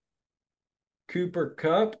has Cooper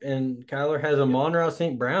Kupp and Kyler has Amon-Ra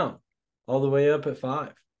St. Brown all the way up at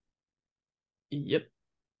 5. Yep.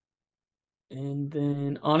 And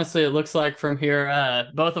then honestly, it looks like from here,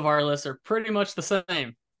 both of our lists are pretty much the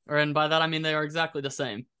same. And by that, I mean they are exactly the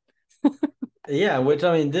same. Yeah, which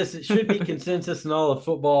I mean, this should be consensus in all of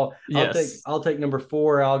football. Yes. I'll take number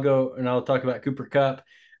 4. I'll go and I'll talk about Cooper Kupp.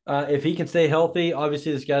 If he can stay healthy,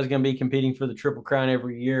 obviously this guy's going to be competing for the Triple Crown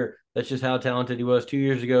every year. That's just how talented he was. 2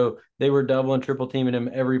 years ago, they were double and triple teaming him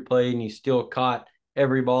every play, and he still caught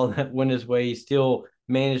every ball that went his way. He still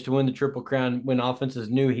managed to win the Triple Crown when offenses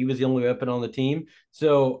knew he was the only weapon on the team.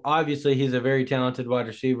 So obviously he's a very talented wide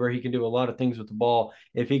receiver. He can do a lot of things with the ball.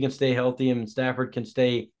 If he can stay healthy and Stafford can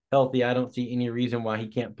stay healthy, I don't see any reason why he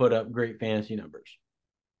can't put up great fantasy numbers.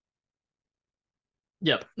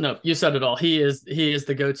 Yep. No, you said it all. He is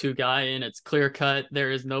the go-to guy, and it's clear cut. There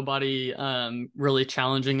is nobody really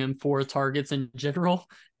challenging him for targets in general.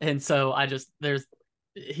 And so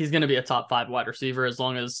he's going to be a top 5 wide receiver as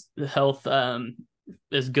long as the health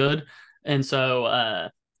is good. And so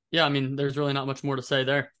yeah, I mean, there's really not much more to say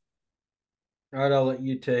there. All right, I'll let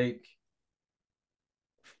you take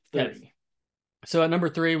 3. Okay. So at number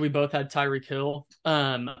 3, we both had Tyreek Hill.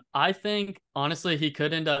 I think honestly he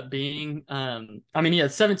could end up being. He had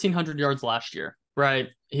 1,700 yards last year, right?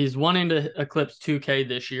 He's wanting to eclipse 2K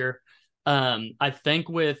this year. I think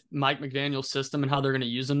with Mike McDaniel's system and how they're going to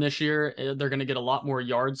use him this year, they're going to get a lot more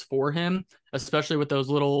yards for him, especially with those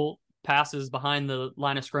little passes behind the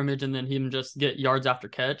line of scrimmage and then him just get yards after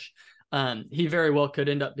catch. He very well could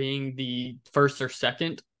end up being the first or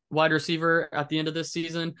second wide receiver at the end of this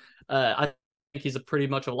season. I think he's a pretty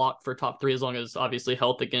much a lock for top 3 as long as obviously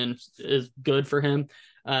health again is good for him,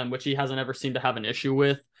 which he hasn't ever seemed to have an issue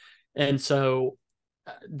with. And so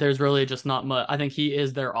there's really just not much. I think he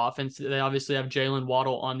is their offense. They obviously have Jalen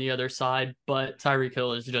Waddle on the other side, but Tyreek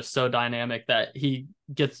Hill is just so dynamic that he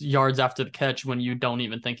gets yards after the catch when you don't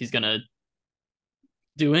even think he's going to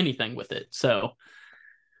do anything with it. So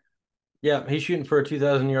yeah, he's shooting for a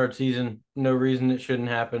 2,000-yard season. No reason it shouldn't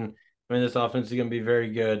happen. I mean, this offense is going to be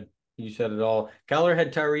very good. You said it all. Kyler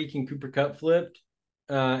had Tyreek and Cooper Kupp flipped,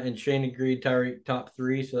 and Shane agreed Tyreek top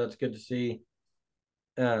 3, so that's good to see.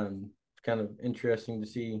 Kind of interesting to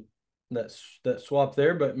see that swap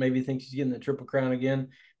there, but maybe thinks he's getting the Triple Crown again.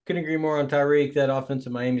 Couldn't agree more on Tyreek. That offense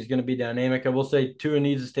in Miami is going to be dynamic. I will say Tua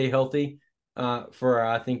needs to stay healthy for,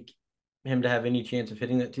 I think, him to have any chance of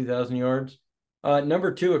hitting that 2,000 yards.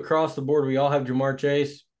 Number 2 across the board, we all have Jamar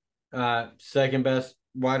Chase, second best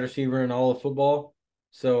wide receiver in all of football.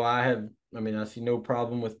 So I have I mean, I see no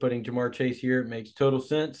problem with putting Jamar Chase here. It makes total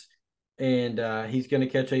sense. And he's going to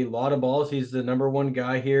catch a lot of balls. He's the number one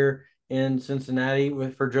guy here in Cincinnati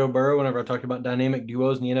for Joe Burrow. Whenever I talked about dynamic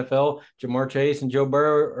duos in the NFL, Jamar Chase and Joe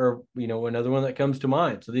Burrow are, another one that comes to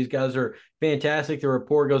mind. So these guys are fantastic. The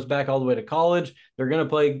rapport goes back all the way to college. They're going to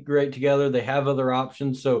play great together. They have other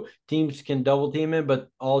options, so teams can double team him, but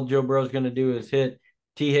all Joe Burrow is going to do is hit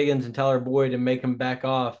T. Higgins and Tyler Boyd and make them back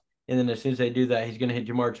off. And then as soon as they do that, he's going to hit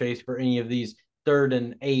Jamar Chase for any of these 3rd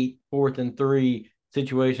and 8, 4th and 3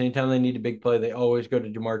 situation. Anytime they need a big play, they always go to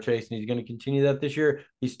Jamar Chase, and he's going to continue that this year.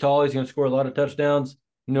 He's tall. He's going to score a lot of touchdowns.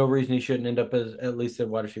 No reason he shouldn't end up as at least a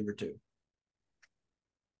wide receiver 2.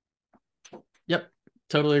 Yep,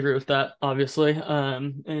 totally agree with that, obviously.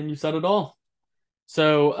 And you said it all.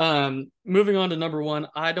 So moving on to number 1,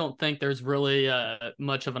 I don't think there's really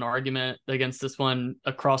much of an argument against this one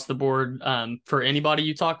across the board for anybody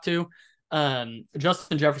you talk to.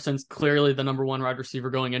 Justin Jefferson's clearly the number 1 wide receiver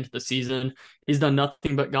going into the season. He's done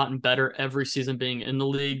nothing but gotten better every season being in the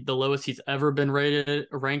league. The lowest he's ever been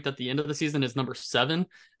ranked at the end of the season is number 7.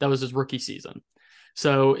 That was his rookie season.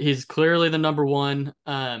 So he's clearly the number 1.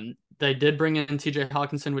 They did bring in TJ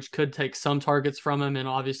Hawkinson, which could take some targets from him. And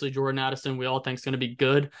obviously Jordan Addison, we all think is going to be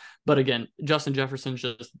good. But again, Justin Jefferson's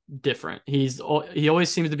just different. He always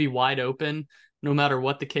seems to be wide open. No matter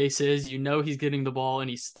what the case is, he's getting the ball, and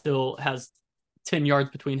he still has 10 yards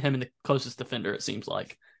between him and the closest defender, it seems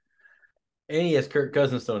like. And he has Kirk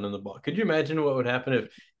Cousins throwing in the ball. Could you imagine what would happen if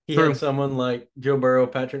he had someone like Joe Burrow,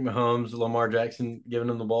 Patrick Mahomes, Lamar Jackson giving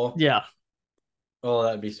him the ball? Yeah. Oh,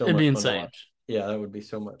 that'd be so It'd much be fun insane. to watch. Yeah, that would be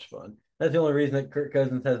so much fun. That's the only reason that Kirk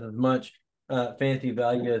Cousins has as much fantasy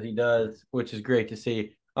value as he does, which is great to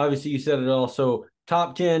see. Obviously, you said it all. So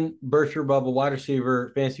top 10 Berkshire Bubble wide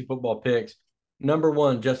receiver fantasy football picks. Number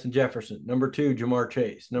 1, Justin Jefferson. Number 2, Jamar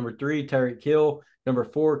Chase. Number 3, Tyreek Hill. Number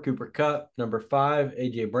 4, Cooper Kupp. Number 5,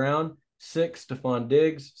 A.J. Brown. 6, Stephon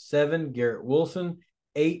Diggs. 7, Garrett Wilson.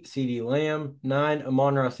 8, CeeDee Lamb. 9,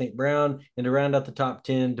 Amon-Ra St. Brown. And to round out the top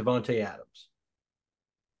 10, Devontae Adams.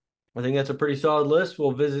 I think that's a pretty solid list.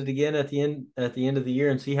 We'll visit again at the end of the year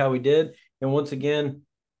and see how we did. And once again,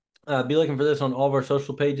 be looking for this on all of our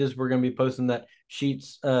social pages. We're going to be posting that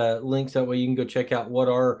sheets links. That way you can go check out what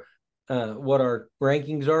our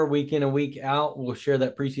rankings are week in and week out. We'll share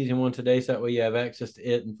that preseason one today, so that way you have access to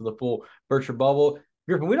it and for the full Berkshire Bubble.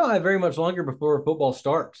 Griffin, we don't have very much longer before football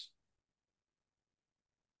starts.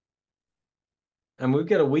 And we've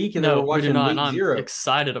got a week, and then we're watching week 0. I'm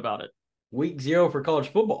excited about it. Week 0 for college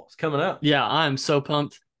football is coming up. Yeah, I'm so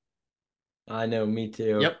pumped. I know, me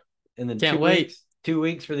too. Yep. And then Can't wait. 2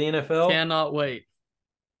 weeks for the NFL. Cannot wait.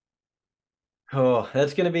 Oh,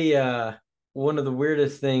 that's going to be one of the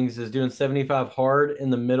weirdest things is doing 75 hard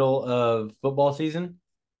in the middle of football season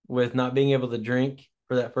with not being able to drink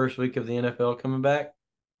for that first week of the NFL coming back.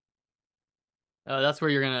 That's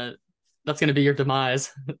where that's going to be your demise.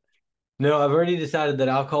 No, I've already decided that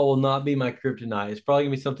alcohol will not be my kryptonite. It's probably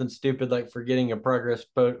going to be something stupid like forgetting a progress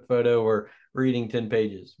photo or reading 10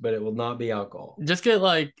 pages, but it will not be alcohol. Just get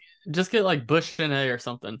like Bush and A or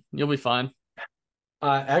something. You'll be fine.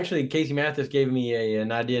 Actually, Casey Mathis gave me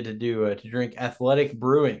an idea to drink Athletic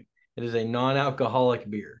Brewing. It is a non-alcoholic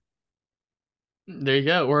beer. There you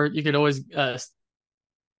go. Or you could always stick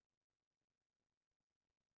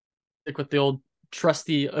with the old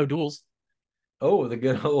trusty O'Doul's. Oh, the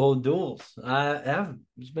good old duels.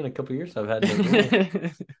 It's been a couple of years I've had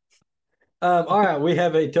those. All right, we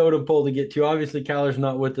have a totem poll to get to. Obviously, Kyler's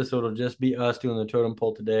not with us, so it'll just be us doing the totem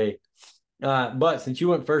poll today. But since you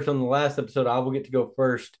went first on the last episode, I will get to go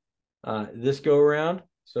first this go around.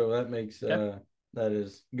 So that makes that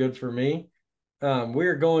is good for me.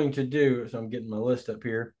 We're going to do, so I'm getting my list up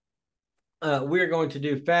here. We're going to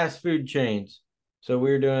do fast food chains. So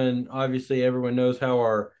we're doing, obviously, everyone knows how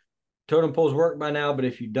our totem polls work by now, but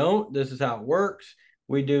if you don't, this is how it works.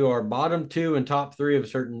 We do our bottom 2 and top 3 of a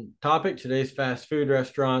certain topic. Today's fast food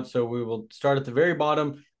restaurant. So we will start at the very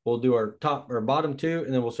bottom. We'll do our bottom 2,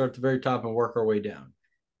 and then we'll start at the very top and work our way down.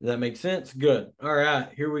 Does that make sense? Good. All right,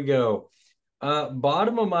 here we go.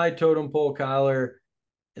 Bottom of my totem pole, Kyler.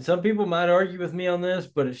 And some people might argue with me on this,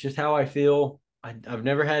 but it's just how I feel. I've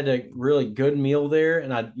never had a really good meal there,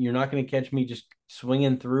 and you're not going to catch me just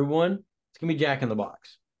swinging through one. It's going to be Jack in the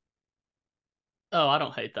Box. Oh, I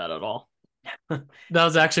don't hate that at all. That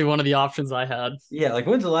was actually one of the options I had. Yeah, like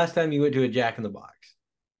when's the last time you went to a Jack in the Box?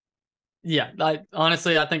 Yeah, I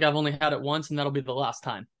think I've only had it once, and that'll be the last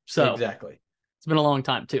time. So exactly, it's been a long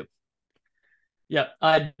time too. Yeah,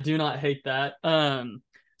 I do not hate that.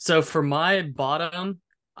 So for my bottom,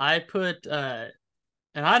 I put, and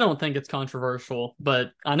I don't think it's controversial,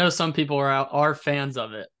 but I know some people are fans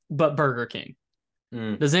of it. but Burger King.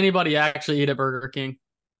 Mm. Does anybody actually eat at Burger King?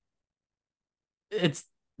 It's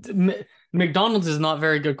McDonald's is not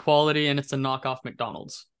very good quality, and it's a knockoff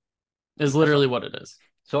McDonald's. Is literally what it is.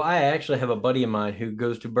 So I actually have a buddy of mine who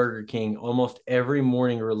goes to Burger King almost every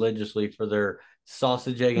morning religiously for their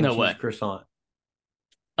sausage, egg, and No cheese way. croissant.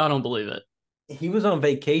 I don't believe it. He was on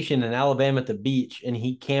vacation in Alabama at the beach, and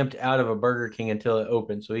he camped out of a Burger King until it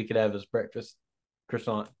opened so he could have his breakfast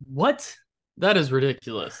croissant. What? That is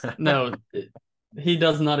ridiculous. No, he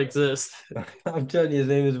does not exist. I'm telling you, his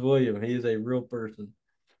name is William. He is a real person.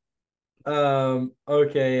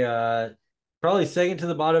 Okay. Probably second to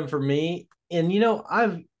the bottom for me. And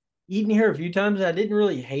I've eaten here a few times. I didn't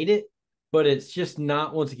really hate it, but it's just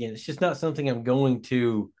not. Once again, it's just not something I'm going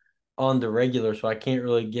to on the regular, so I can't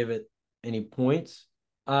really give it any points.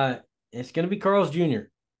 It's going to be Carl's Jr.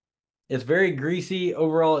 It's very greasy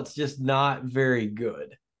overall. It's just not very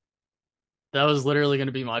good. That was literally going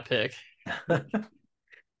to be my pick. That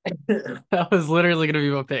was literally going to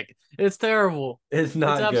be my pick. It's terrible. It's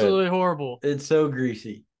not It's absolutely horrible. It's so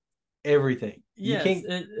greasy. Everything. Yes,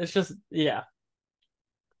 it's just, yeah.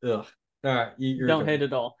 Ugh. All right. You're Don't hate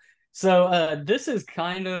it all. So this is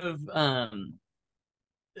kind of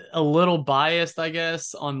a little biased, I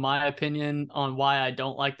guess, on my opinion on why I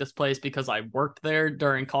don't like this place, because I worked there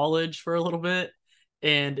during college for a little bit.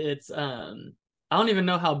 And it's I don't even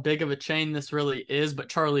know how big of a chain this really is, but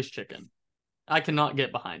Charlie's Chicken. I cannot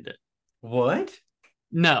get behind it. What?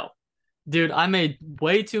 No. Dude, I made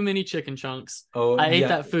way too many chicken chunks. Oh, I ate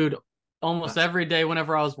that food almost every day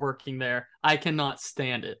whenever I was working there. I cannot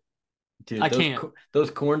stand it. Dude, I can't.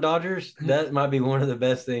 Those corn dodgers, that might be one of the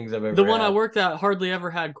best things I've ever The one had. I worked at hardly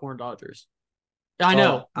ever had corn dodgers. I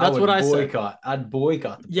know. That's what I said. I'd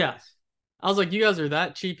boycott the place. Yeah. I was like, you guys are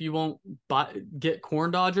that cheap you won't get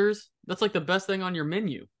corn dodgers? That's like the best thing on your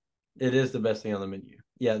menu. It is the best thing on the menu.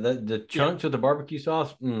 Yeah, the chunks with the barbecue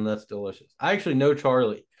sauce, that's delicious. I actually know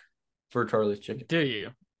Charlie for Charlie's Chicken. Do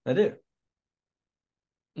you? I do.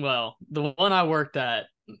 Well, the one I worked at,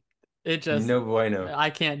 it just no bueno. I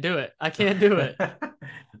can't do it. I can't do it.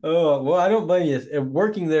 Oh, well, I don't blame you.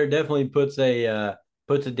 Working there definitely puts a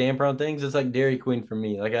damper on things. It's like Dairy Queen for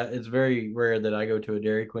me. Like it's very rare that I go to a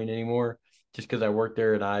Dairy Queen anymore, just because I worked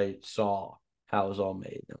there and I saw how it was all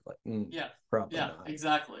made. I'm like, probably not.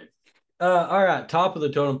 Exactly. All right, top of the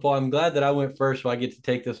totem pole. I'm glad that I went first, so I get to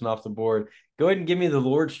take this one off the board. Go ahead and give me the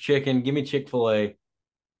Lord's Chicken. Give me Chick-fil-A.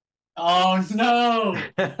 Oh no,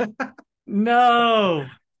 no!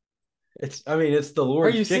 It's the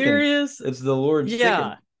Lord's Chicken. Are you serious? It's the Lord's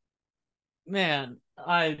Chicken. Man,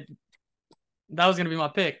 that was gonna be my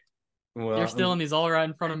pick. Well, you're stealing these all right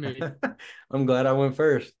in front of me. I'm glad I went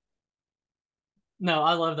first. No,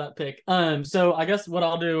 I love that pick. So I guess what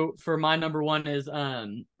I'll do for my number one is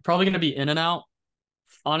probably gonna be In-N-Out.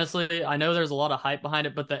 Honestly, I know there's a lot of hype behind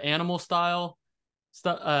it, but the animal style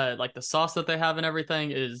stuff, like the sauce that they have and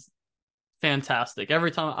everything, is fantastic. Every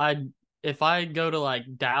time if I go to like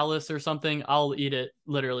Dallas or something, I'll eat it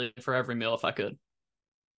literally for every meal if I could.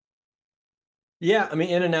 Yeah, I mean,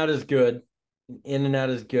 In-N-Out is good. In-N-Out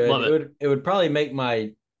is good. Love it would probably make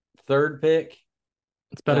my third pick.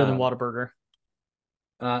 It's better than Whataburger.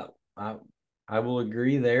 I will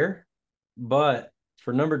agree there, but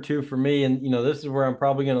for number two for me, and this is where I'm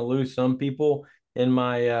probably going to lose some people in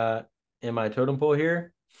my totem pole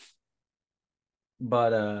here,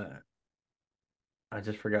 but I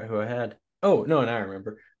just forgot who I had. Oh no, and I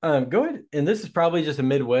remember. Go ahead, and this is probably just a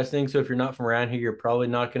Midwest thing. So if you're not from around here, you're probably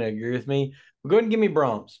not going to agree with me. But go ahead and give me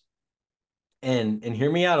Brahms, and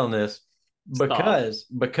hear me out on this,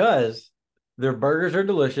 because their burgers are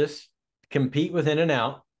delicious, compete with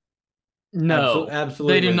In-N-Out. No,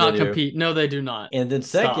 absolutely, they do not compete. No, they do not. And then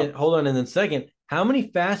second, how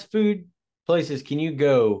many fast food places can you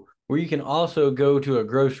go where you can also go to a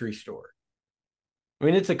grocery store? I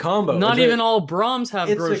mean, it's a combo. Not even all Brahms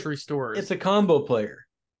have grocery stores. It's a combo player.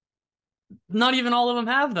 Not even all of them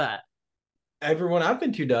have that. Everyone I've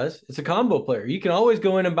been to does. It's a combo player. You can always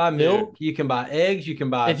go in and buy milk. You can buy eggs. You can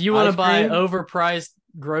buy If you want to buy overpriced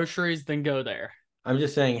groceries, then go there. I'm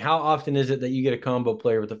just saying, how often is it that you get a combo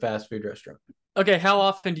player with a fast food restaurant? Okay, how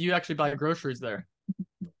often do you actually buy groceries there?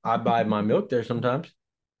 I buy my milk there sometimes.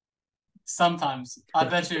 Sometimes. I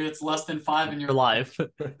bet you it's less than 5 in your life.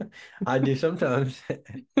 I do sometimes.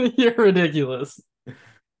 You're ridiculous.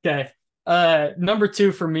 Okay. Number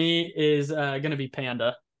 2 for me is going to be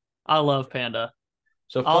Panda. I love Panda.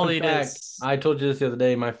 So fun fact, I told you this the other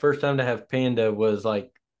day. My first time to have Panda was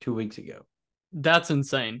like 2 weeks ago. That's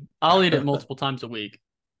insane. I'll eat it multiple times a week.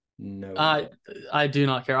 No. I do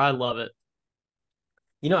not care. I love it.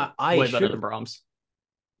 I way better than Brahms.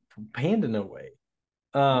 Panda, no way.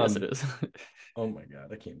 Yes, it is. Oh my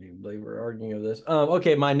God, I can't even believe we're arguing over this.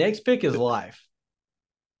 Okay, my next pick is life.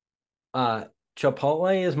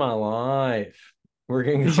 Chipotle is my life. We're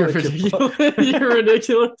gonna go You're with ridiculous. Chipotle. You're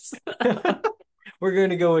ridiculous. We're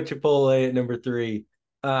going to go with Chipotle at number 3.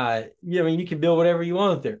 Yeah, I mean, you can build whatever you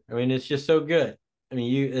want there. I mean, it's just so good. I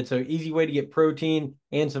mean, it's an easy way to get protein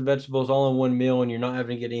and some vegetables all in one meal, and you're not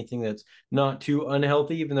having to get anything that's not too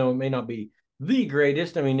unhealthy, even though it may not be the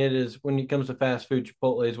greatest. I mean, it is, when it comes to fast food,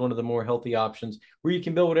 Chipotle is one of the more healthy options where you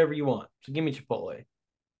can build whatever you want. So give me Chipotle.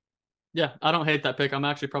 Yeah, I don't hate that pick. I'm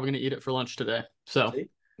actually probably going to eat it for lunch today. So, See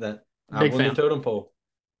that I big won the fan. totem pole.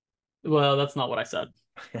 Well, that's not what I said.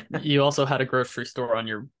 You also had a grocery store on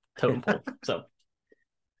your totem pole. So,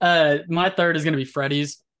 my third is going to be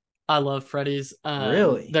Freddy's. I love Freddy's.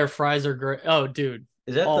 Really? Their fries are great. Oh, dude,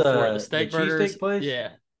 Is that all for it. The the steak burgers. cheesesteak place? Yeah.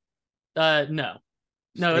 No,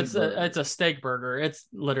 Steak it's burger. a steak burger. It's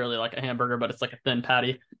literally like a hamburger, but it's like a thin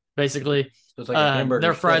patty, basically. So it's like a hamburger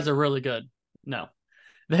Their fries steak. are really good. No,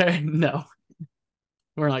 no,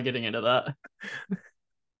 we're not getting into that.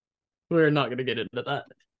 We're not going to get into that.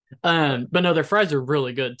 But no, their fries are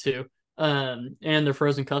really good too. And their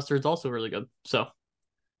frozen custard's also really good. So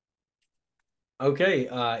Okay.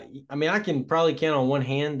 I mean, I can probably count on one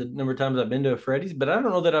hand the number of times I've been to a Freddy's, but I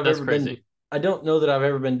don't know that I've that's ever crazy. been. I don't know that I've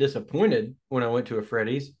ever been disappointed when I went to a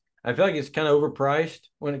Freddy's. I feel like it's kind of overpriced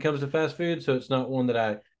when it comes to fast food, so it's not one that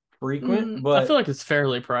I frequent. I feel But like it's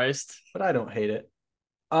fairly priced. I don't hate it.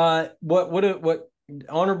 What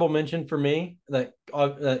honorable mention for me that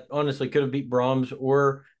honestly could have beat Brahms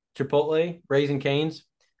or Chipotle, Raising Cane's.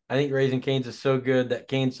 I think Raising Cane's is so good that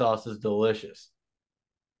cane sauce is delicious.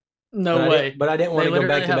 No way. But I didn't want They to go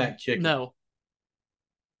literally back to have back chicken. no.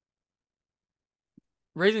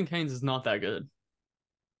 Raising Cane's is not that good.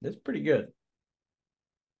 It's pretty good.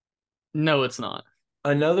 No, it's not.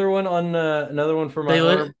 Another one for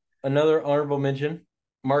They another honorable mention.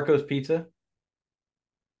 Marco's Pizza.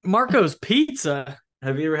 Marco's Pizza.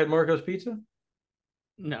 Have you ever had Marco's Pizza?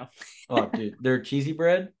 No. Oh, dude, their cheesy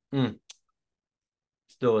bread. It's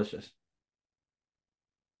delicious.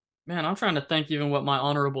 Man, I'm trying to think even what my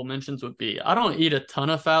honorable mentions would be. I don't eat a ton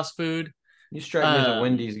of fast food. You strike me as a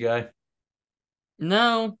Wendy's guy.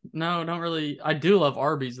 No, don't really. I do love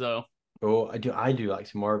Arby's though. Oh, I do like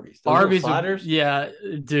some Arby's. Those Arby's sliders. yeah,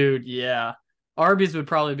 dude, yeah. Arby's would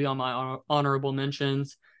probably be on my honorable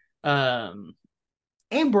mentions. And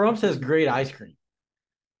Brahms has great ice cream.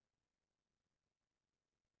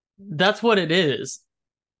 That's what it is.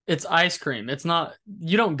 It's ice cream. It's not.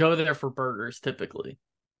 You don't go there for burgers typically.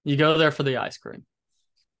 You go there for the ice cream.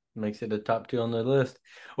 Makes it a top 2 on the list.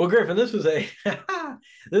 Well, Griffin, this was a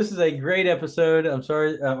this is a great episode. I'm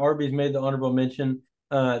sorry Arby's made the honorable mention.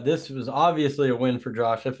 This was obviously a win for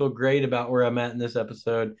Josh. I feel great about where I'm at in this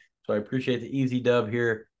episode, so I appreciate the easy dub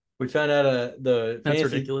here. We found out the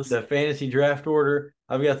fantasy draft order.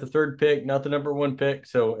 I've got the 3rd pick, not the number 1 pick,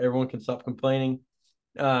 so everyone can stop complaining.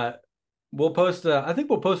 We'll post. I think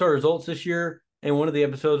we'll post our results this year, and one of the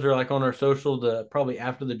episodes are like on our social, probably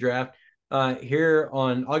after the draft. Here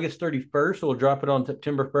on August 31st, we'll drop it on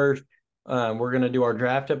September 1st. We're going to do our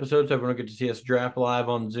draft episode, so everyone will get to see us draft live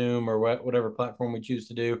on Zoom or whatever platform we choose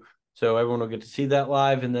to do. So everyone will get to see that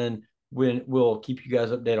live, and then we'll keep you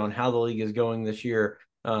guys updated on how the league is going this year,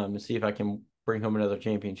 and see if I can bring home another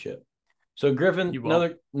championship. So Griffin,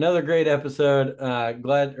 another great episode.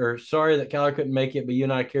 Sorry that Kyler couldn't make it, but you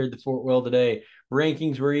and I carried the fort well today.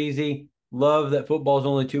 Rankings were easy. Love that football is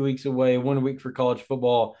only 2 weeks away, 1 week for college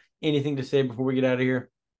football. Anything to say before we get out of here?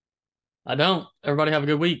 I don't. Everybody have a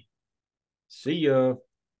good week. See ya.